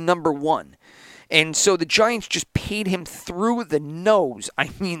 especially for a number 1. And so the Giants just paid him through the nose. I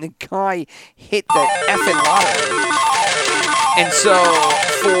mean, the guy hit the effing lottery. And so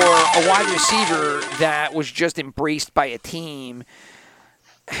for a wide receiver that was just embraced by a team,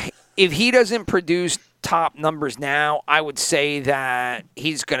 if he doesn't produce top numbers now, I would say that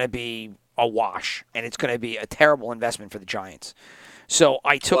he's going to be a wash, and it's going to be a terrible investment for the Giants. So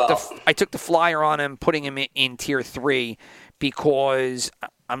I took the flyer on him, putting him in tier 3 because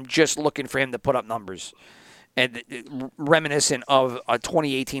I'm just looking for him to put up numbers, and reminiscent of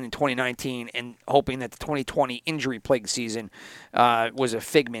 2018 and 2019, and hoping that the 2020 injury-plagued season was a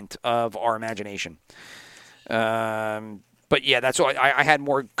figment of our imagination. But yeah, that's why I had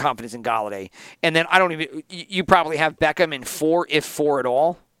more confidence in Galladay. And then you probably have Beckham in 4, if 4 at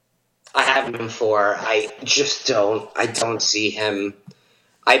all. I have him in 4. I don't see him.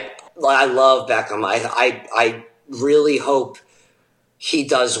 I love Beckham. I really hope he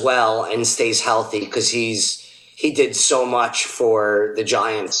does well and stays healthy because he did so much for the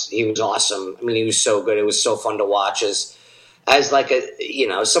Giants. He was awesome. I mean, he was so good. It was so fun to watch as like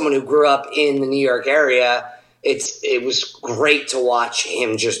someone who grew up in the New York area. It was great to watch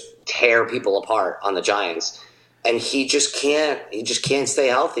him just tear people apart on the Giants. And he just can't stay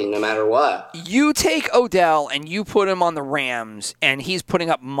healthy no matter what. You take Odell and you put him on the Rams, and he's putting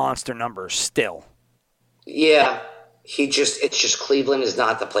up monster numbers still. Yeah, it's just Cleveland is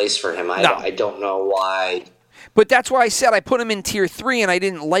not the place for him. I don't know why. But that's why I said I put him in tier 3, and I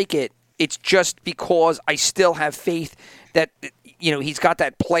didn't like it. It's just because I still have faith that he's got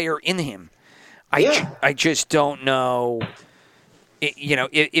that player in him. I just don't know.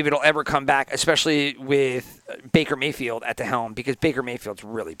 If it'll ever come back, especially with Baker Mayfield at the helm, because Baker Mayfield's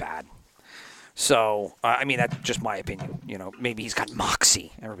really bad. So, I mean, that's just my opinion. Maybe he's got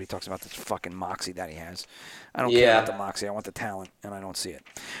moxie. Everybody talks about this fucking moxie that he has. I don't care about the moxie. I want the talent, and I don't see it.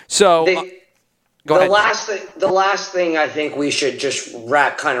 So, go ahead. The last thing I think we should just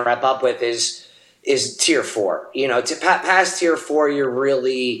wrap up with is tier 4. Past tier 4, you're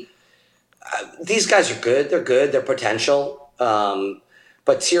really these guys are good. They're good. They're potential.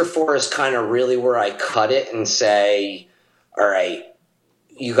 But tier 4 is kind of really where I cut it and say, all right,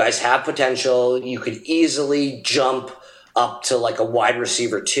 you guys have potential. You could easily jump up to like a wide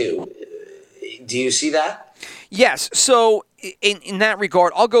receiver 2. Do you see that? Yes. So in that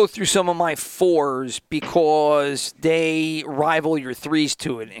regard, I'll go through some of my 4s because they rival your 3s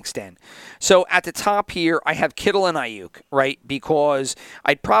to an extent. So at the top here, I have Kittle and Ayuk, right? Because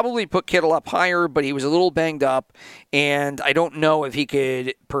I'd probably put Kittle up higher, but he was a little banged up, and I don't know if he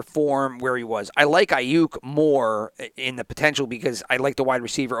could perform where he was. I like Ayuk more in the potential because I like the wide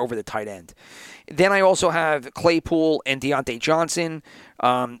receiver over the tight end. Then I also have Claypool and Deontay Johnson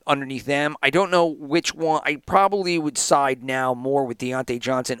underneath them. I don't know which one. I probably would side now more with Deontay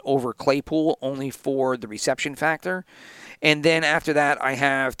Johnson over Claypool, only for the reception factor. And then after that, I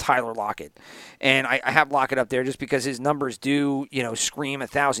have Tyler Lockett. And I have Lockett up there just because his numbers do, scream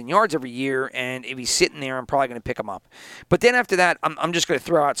 1,000 yards every year. And if he's sitting there, I'm probably going to pick him up. But then after that, I'm just going to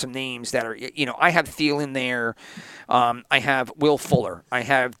throw out some names that are, I have Thielen there. I have Will Fuller. I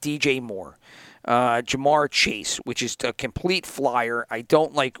have DJ Moore. Jamar Chase, which is a complete flyer. I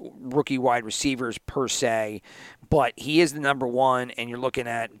don't like rookie wide receivers per se, but he is the number one, and you're looking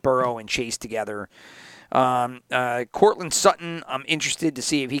at Burrow and Chase together. Cortland Sutton, I'm interested to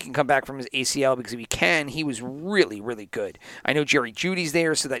see if he can come back from his ACL, because if he can, he was really, really good. I know Jerry Jeudy's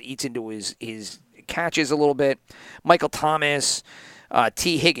there, so that eats into his catches a little bit. Michael Thomas,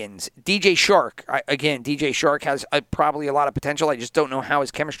 T. Higgins, DJ Shark. DJ Shark has probably a lot of potential. I just don't know how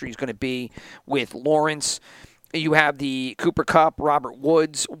his chemistry is going to be with Lawrence. You have the Cooper Kupp, Robert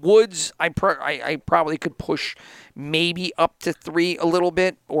Woods. I probably could push maybe up to 3 a little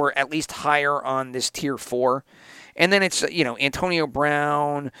bit, or at least higher on this tier 4. And then it's, Antonio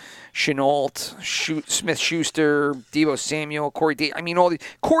Brown, Chenault, Smith-Schuster, Deebo Samuel, Corey Davis. I mean,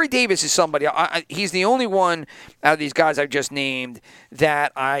 Corey Davis is somebody. He's the only one out of these guys I've just named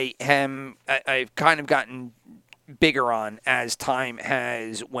that I've kind of gotten bigger on as time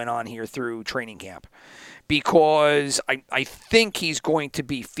has went on here through training camp, because I think he's going to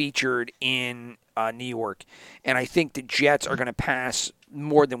be featured in New York, and I think the Jets are going to pass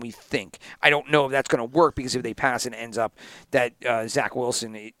more than we think. I don't know if that's going to work, because if they pass and it ends up that Zach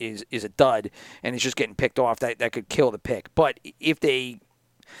Wilson is a dud and it's just getting picked off, that could kill the pick. But if they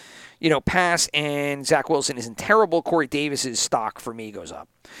pass and Zach Wilson isn't terrible, Corey Davis's stock for me goes up.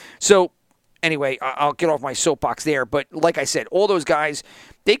 So anyway, I'll get off my soapbox there. But like I said, all those guys,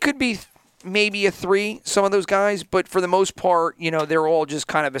 they could be maybe a 3, some of those guys, but for the most part, they're all just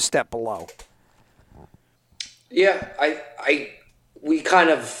kind of a step below. Yeah, we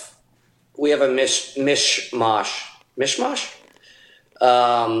have a mishmash. Mishmash?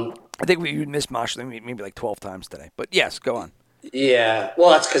 I think we mishmash maybe like 12 times today. But yes, go on. Yeah, well,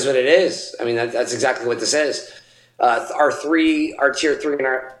 that's because what it is. I mean, that's exactly what this is. Our tier 3 and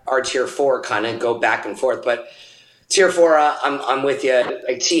our tier 4 kind of go back and forth. But tier 4, I'm with you.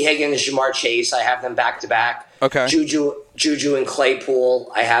 Like T. Higgins, Jamar Chase, I have them back to back. Okay. Juju and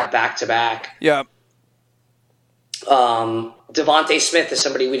Claypool, I have back to back. Yeah. Devontae Smith is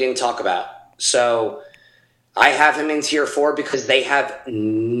somebody we didn't talk about. So I have him in tier 4 because they have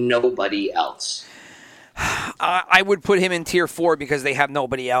nobody else. I would put him in tier 4 because they have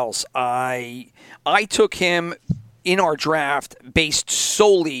nobody else. I took him in our draft based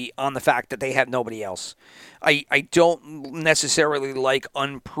solely on the fact that they have nobody else. I don't necessarily like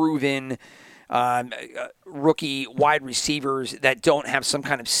unproven rookie wide receivers that don't have some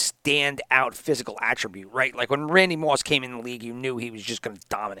kind of standout physical attribute, right? Like when Randy Moss came in the league, you knew he was just going to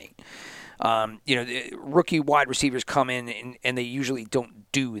dominate. Rookie wide receivers come in and they usually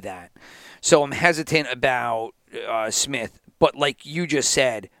don't do that. So I'm hesitant about Smith. But like you just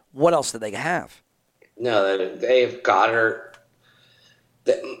said, what else do they have? No, they've Goddard.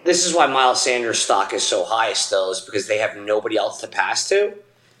 This is why Miles Sanders' stock is so high still, is because they have nobody else to pass to.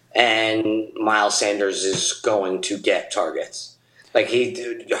 And Miles Sanders is going to get targets. Like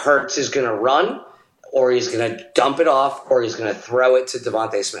Hurts is going to run, or he's going to dump it off, or he's going to throw it to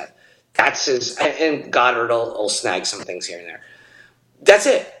Devontae Smith. That's his, and Goddard will snag some things here and there. That's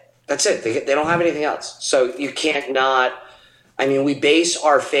it. They don't have anything else. So you can't not. I mean, we base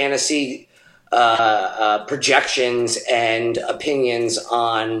our fantasy projections and opinions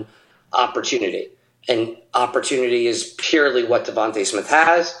on opportunity. And opportunity is purely what Devontae Smith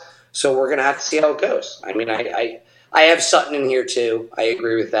has, so we're going to have to see how it goes. I mean, I have Sutton in here too. I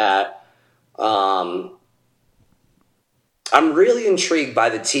agree with that. I'm really intrigued by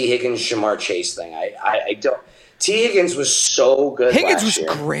the T. Higgins, Jamar Chase thing. I don't. T. Higgins was so good. Higgins last was year.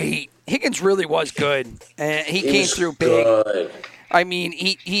 great. Higgins really was good, and he came through big. Good. I mean,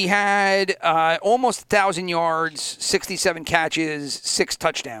 he had almost 1,000 yards, 67 catches, 6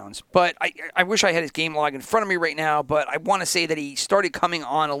 touchdowns. But I wish I had his game log in front of me right now, but I want to say that he started coming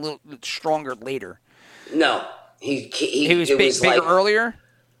on a little bit stronger later. No. He was bigger like earlier?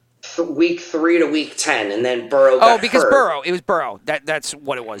 Week 3 to week 10, and then Burrow got hurt. Oh, because Burrow. It was Burrow. That's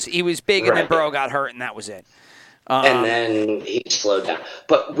what it was. He was big, and then Burrow got hurt, and that was it. And then he slowed down.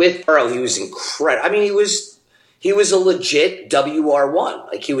 But with Burrow, he was incredible. I mean, he was a legit WR1.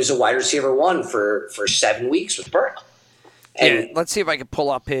 Like, he was a wide receiver 1 for 7 weeks with Burrow. And yeah, let's see if I can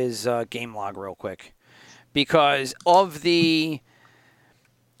pull up his game log real quick. Because of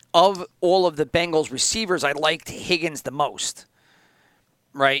all of the Bengals receivers, I liked Higgins the most.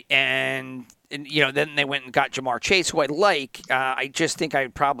 Right? And then they went and got Jamar Chase, who I like. I just think I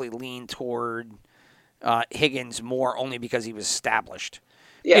would probably lean toward Higgins more, only because he was established.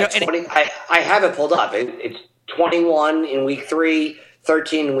 Yeah, I have it pulled up. It's 21 in week 3,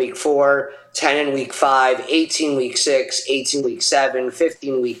 13 in week 4, 10 in week 5, 18 week 6, 18 week 7,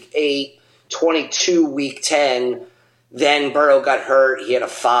 15 week 8, 22 week 10. Then Burrow got hurt. He had a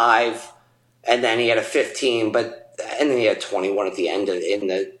 5. and then he had a 15, and then he had 21 at the end in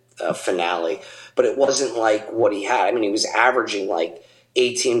the finale. But it wasn't like what he had. I mean, he was averaging like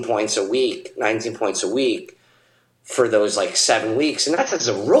 18 points a week, 19 points a week for those like 7 weeks, and that's as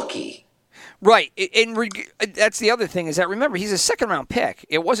a rookie. Right, and that's the other thing is that, remember, he's a second-round pick.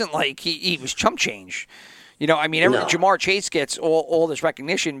 It wasn't like he was chump change. I mean, Jamar Chase gets all this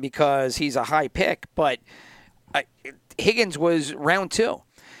recognition because he's a high pick, but Higgins was round 2.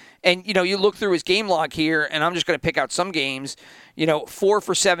 And, you look through his game log here, and I'm just going to pick out some games. 4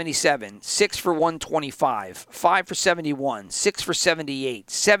 for 77, 6 for 125, 5 for 71, 6 for 78,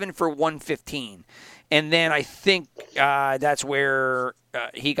 7 for 115. And then I think that's where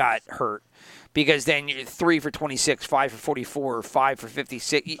he got hurt. Because then you're 3 for 26, 5 for 44, 5 for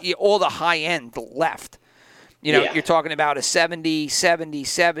 56. All the high end left. You're talking about a 70, 70,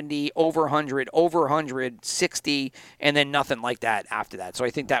 70, over 100, 60, and then nothing like that after that. So I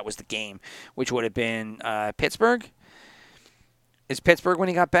think that was the game, which would have been Pittsburgh. Is Pittsburgh when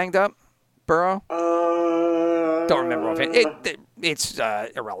he got banged up? Burrow? Don't remember. It's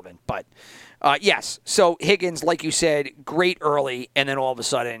irrelevant, but yes. So Higgins, like you said, great early, and then all of a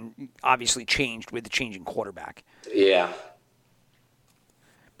sudden, obviously changed with the changing quarterback. Yeah.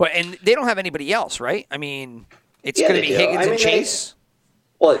 And they don't have anybody else, right? I mean, it's going to be Higgins and Chase.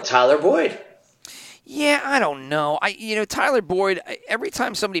 Tyler Boyd. Yeah, I don't know. Tyler Boyd, every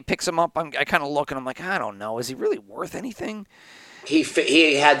time somebody picks him up, I kind of look and I'm like, I don't know. Is he really worth anything? He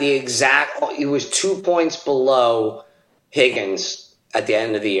had he was 2 points below Higgins at the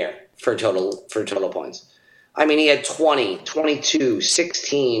end of the year for total points. I mean, he had 20, 22,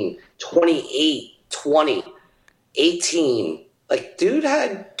 16, 28, 20, 18. Like, dude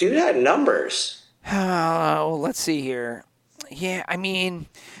had numbers. Let's see here. Yeah, I mean...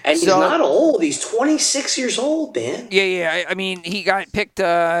 And he's not old. He's 26 years old, man. Yeah. I mean, he got picked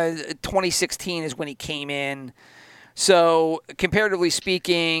 2016 is when he came in. So, comparatively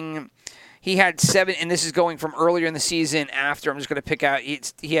speaking, he had 7, and this is going from earlier in the season after. I'm just going to pick out.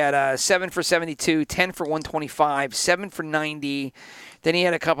 He had 7 for 72, 10 for 125, 7 for 90. Then he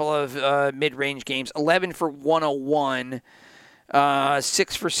had a couple of mid-range games, 11 for 101.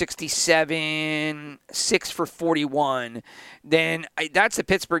 6 for 67, 6 for 41. Then that's the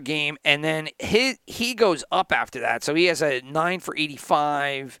Pittsburgh game, and then he goes up after that. So he has a 9 for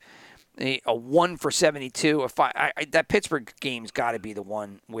 85, a 1 for 72, a 5. That Pittsburgh game's got to be the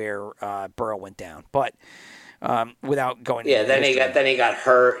one where Burrow went down, but without going. Yeah, then he got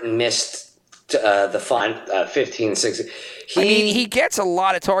hurt and missed the 15, 16. He gets a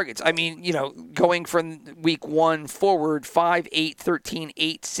lot of targets. I mean, going from week 1 forward, 5, 8, 13,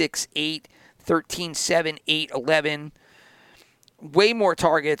 8, 6, 8, 13, 7, 8, 11. Way more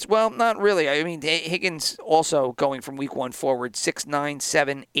targets. Well, not really. I mean, Higgins also going from week 1 forward, 6, 9,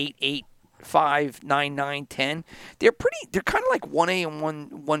 7, 8, 8, 5, 9, 9, 10. They're kind of like 1A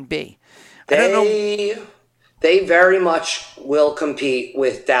and 1B. I don't know. They very much will compete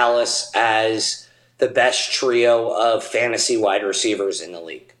with Dallas as the best trio of fantasy wide receivers in the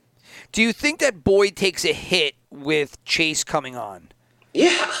league. Do you think that Boyd takes a hit with Chase coming on?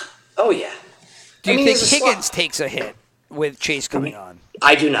 Yeah. Oh, yeah. Do you think Higgins takes a hit with Chase coming on?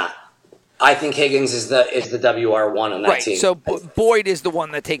 I do not. I think Higgins is the WR1 on that team. Right, so Boyd is the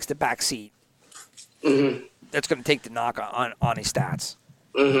one that takes the back seat. Mm-hmm. That's going to take the knock on his stats.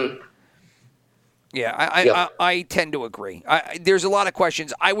 Mm-hmm. Yeah, I tend to agree. There's a lot of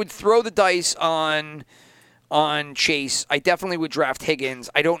questions. I would throw the dice on Chase. I definitely would draft Higgins.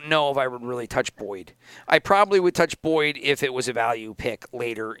 I don't know if I would really touch Boyd. I probably would touch Boyd if it was a value pick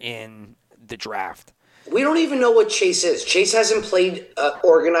later in the draft. We don't even know what Chase is. Chase hasn't played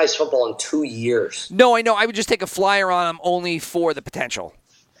organized football in 2 years. No, I know. I would just take a flyer on him only for the potential.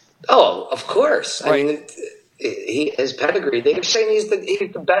 Oh, of course. Right. I mean, his pedigree. They're saying he's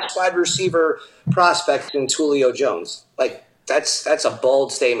the best wide receiver prospect in Julio Jones. Like, that's a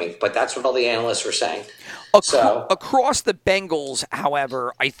bold statement, but that's what all the analysts were saying. Across the Bengals,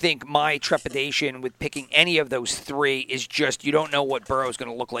 however, I think my trepidation with picking any of those 3 is just you don't know what Burrow's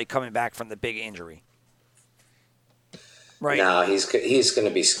going to look like coming back from the big injury. Right? No, he's going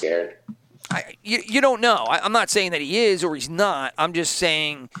to be scared. You don't know. I'm not saying that he is or he's not. I'm just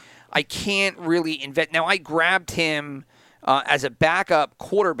saying I can't really invent. Now, I grabbed him as a backup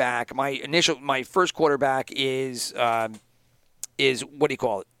quarterback. My first quarterback is what do you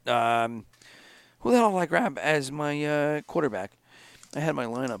call it? Who the hell did I grab as my quarterback? I had my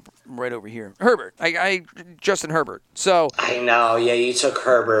lineup right over here. Herbert. Justin Herbert. So I know. Yeah, you took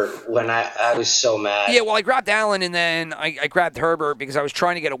Herbert when I was so mad. Yeah, well, I grabbed Allen, and then I grabbed Herbert because I was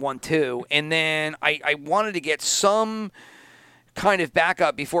trying to get a 1-2. And then I wanted to get some kind of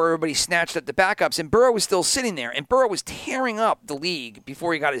backup before everybody snatched at the backups, and Burrow was still sitting there, and Burrow was tearing up the league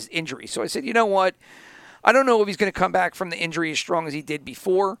before he got his injury. So I said, you know what? I don't know if he's going to come back from the injury as strong as he did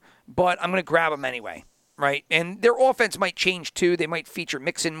before, but I'm going to grab him anyway, right? And their offense might change too. They might feature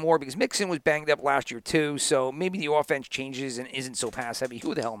Mixon more because Mixon was banged up last year too, so maybe the offense changes and isn't so pass-heavy.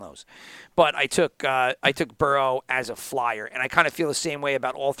 Who the hell knows? But I took Burrow as a flyer, and I kind of feel the same way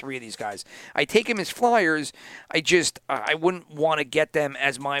about all three of these guys. I take him as flyers. I wouldn't want to get them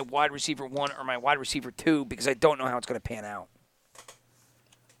as my wide receiver 1 or my wide receiver 2 because I don't know how it's going to pan out.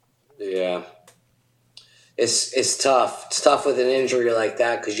 Yeah. It's tough. It's tough with an injury like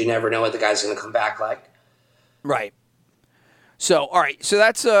that because you never know what the guy's going to come back like. Right. So, all right. So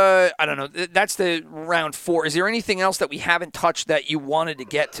that's, I don't know. That's the round 4. Is there anything else that we haven't touched that you wanted to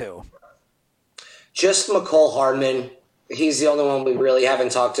get to? Just McCole Hardman. He's the only one we really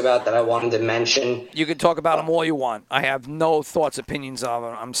haven't talked about that I wanted to mention. You can talk about him all you want. I have no thoughts, opinions of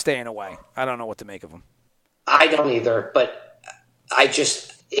him. I'm staying away. I don't know what to make of him. I don't either, but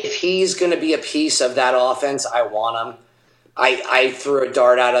if he's going to be a piece of that offense, I want him. I threw a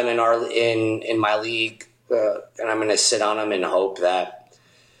dart at him in my league, and I'm going to sit on him and hope that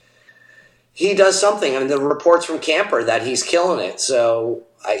he does something. I mean, the reports from Camper that he's killing it. So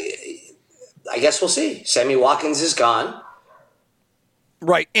I guess we'll see. Sammy Watkins is gone.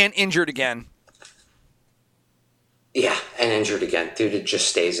 Right, and injured again. Yeah, and injured again. Dude, it just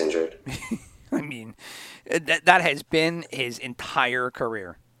stays injured. I mean, that has been his entire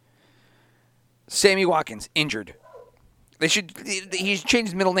career. Sammy Watkins, injured. He's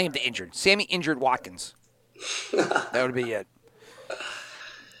changed his middle name to injured. Sammy Injured Watkins. That would be it.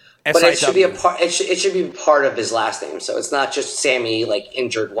 But it should be it should be part of his last name. So it's not just Sammy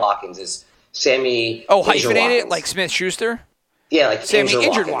Injured Watkins. It's Sammy. Oh, hyphenated like Smith Schuster. Yeah, like Sammy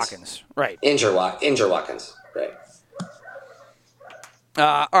Injured Watkins. Right. Injured Watkins. Right.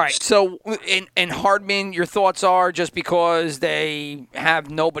 All right. So, in Hardman, your thoughts are just because they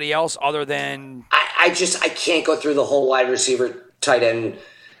have nobody else other than. I can't go through the whole wide receiver tight end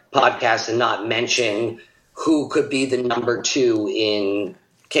podcast and not mention who could be the number 2 in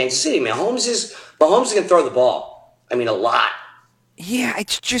Kansas City. Mahomes is going to throw the ball. I mean, a lot. Yeah,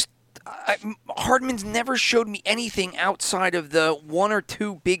 it's just Hardman's never showed me anything outside of the 1 or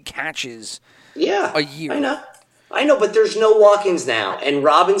 2 big catches. Yeah, a year. I know, but there's no Watkins now, and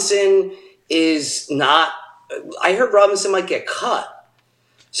Robinson is not. I heard Robinson might get cut.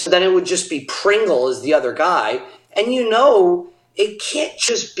 So then it would just be Pringle as the other guy. And it can't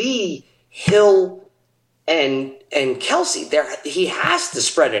just be Hill and Kelsey. He has to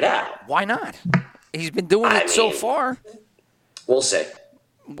spread it out. Why not? He's been doing it so far. We'll see.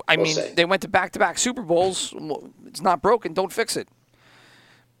 They went to back-to-back Super Bowls. It's not broken. Don't fix it.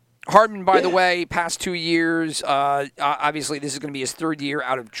 Hardman, by the way, past 2 years, obviously this is going to be his 3rd year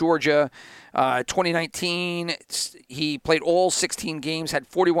out of Georgia. 2019, he played all 16 games, had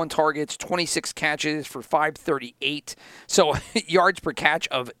 41 targets, 26 catches for 538. So yards per catch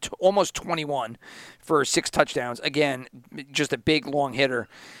of almost 21 for 6 touchdowns. Again, just a big, long hitter.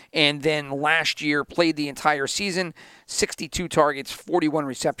 And then last year, played the entire season, 62 targets, 41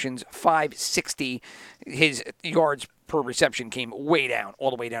 receptions, 560. His yards per reception came way down,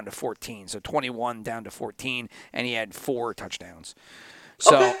 all the way down to 14. So 21 down to 14, and he had 4 touchdowns.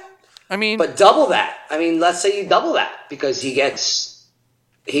 So, okay. But double that. Let's say you double that because he's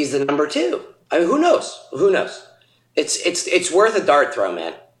the number 2. Who knows? It's worth a dart throw,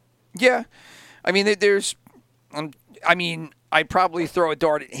 man. Yeah. I'd probably throw a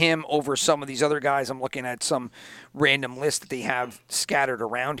dart at him over some of these other guys. I'm looking at some random list that they have scattered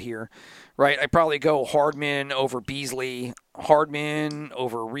around here, right? I'd probably go Hardman over Beasley, Hardman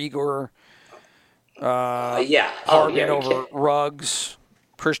over Rieger, Hardman over Ruggs,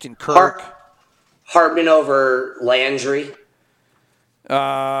 Christian Kirk. Hardman over Landry.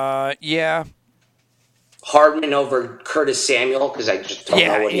 Yeah. Hardman over Curtis Samuel because I just don't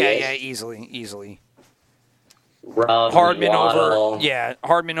know what he is. Yeah, easily. Hardman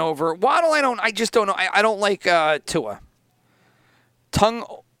over Waddle. I just don't know. I don't like Tua.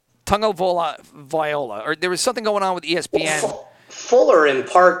 Viola. Or there was something going on with ESPN. Fuller and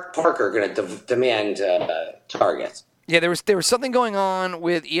Parker are going to demand targets. Yeah, there was something going on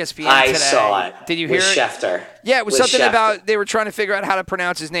with ESPN today. I saw it. Did you hear it? Schefter. Yeah, it was something about they were trying to figure out how to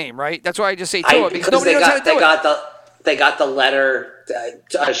pronounce his name, right? That's why I just say Tua because nobody knows how to do it. They got the letter.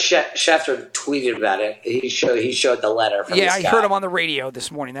 Schefter tweeted about it. He showed the letter from I heard him on the radio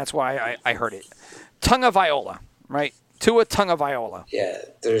this morning. That's why I heard it. Tonga Viola, right? Tua Tonga Viola. Yeah,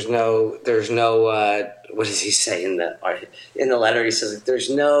 there's no. What does he say in the letter? He says there's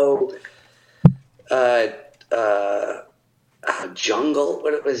no. Jungle?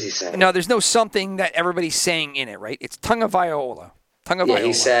 What was he saying? No, there's no something that everybody's saying in it, right? It's Tongue of Viola. Tongue of Yeah, Viola.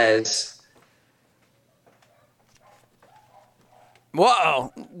 he says...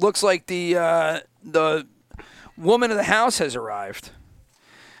 Whoa! Looks like the woman of the house has arrived.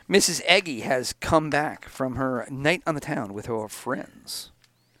 Mrs. Ege has come back from her night on the town with her friends.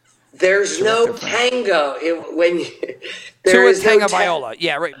 There's no tango Tua Tenga Viola.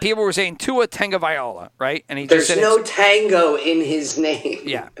 Yeah, right. People were saying Tua Tenga Viola, right? And he There's just said no tango in his name.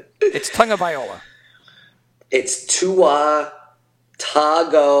 Yeah, it's Tongue of Viola. It's Tua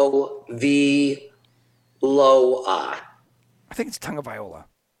Tago Loa. I think it's Tongue of Viola.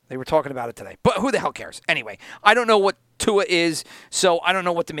 They were talking about it today. But who the hell cares? Anyway, I don't know what Tua is, so I don't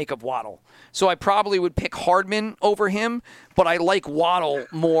know what to make of Waddle. So I probably would pick Hardman over him, but I like Waddle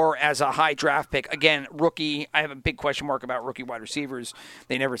more as a high draft pick. Again, rookie, I have a big question mark about rookie wide receivers.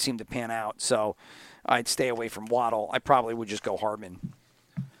 They never seem to pan out, so I'd stay away from Waddle. I probably would just go Hardman.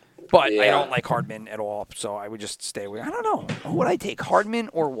 But I don't like Hardman at all, so I would just stay away. I don't know. Who would I take, Hardman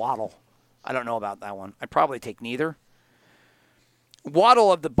or Waddle? I don't know about that one. I'd probably take neither.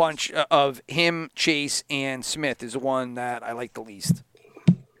 Waddle of the bunch of him, Chase, and Smith is the one that I like the least.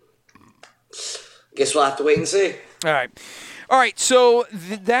 Guess we'll have to wait and see. All right. So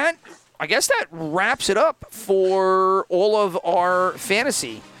I guess that wraps it up for all of our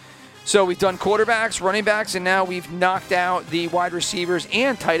fantasy. So we've done quarterbacks, running backs, and now we've knocked out the wide receivers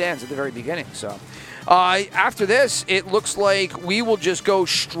and tight ends at the very beginning. So after this, it looks like we will just go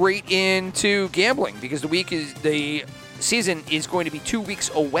straight into gambling because the season is going to be 2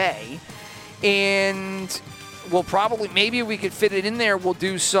 weeks away, and we'll probably, maybe we could fit it in there. We'll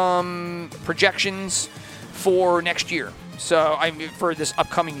do some projections for next year. So for this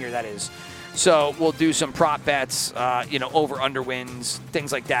upcoming year, that is. So we'll do some prop bets, over under wins,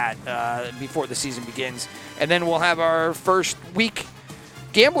 things like that before the season begins, and then we'll have our first week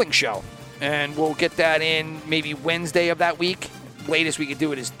gambling show, and we'll get that in maybe Wednesday of that week. Latest we could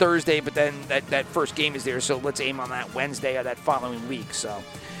do it is Thursday, but then that first game is there, so let's aim on that Wednesday of that following week. So,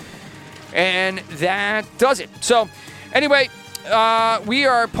 and that does it. So, anyway, we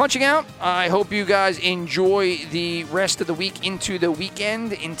are punching out. I hope you guys enjoy the rest of the week into the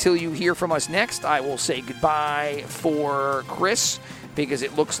weekend. Until you hear from us next, I will say goodbye for Chris because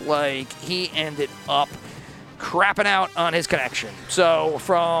it looks like he ended up crapping out on his connection. So,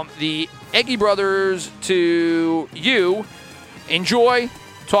 from the Ege brothers to you, enjoy.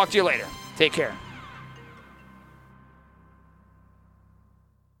 Talk to you later. Take care.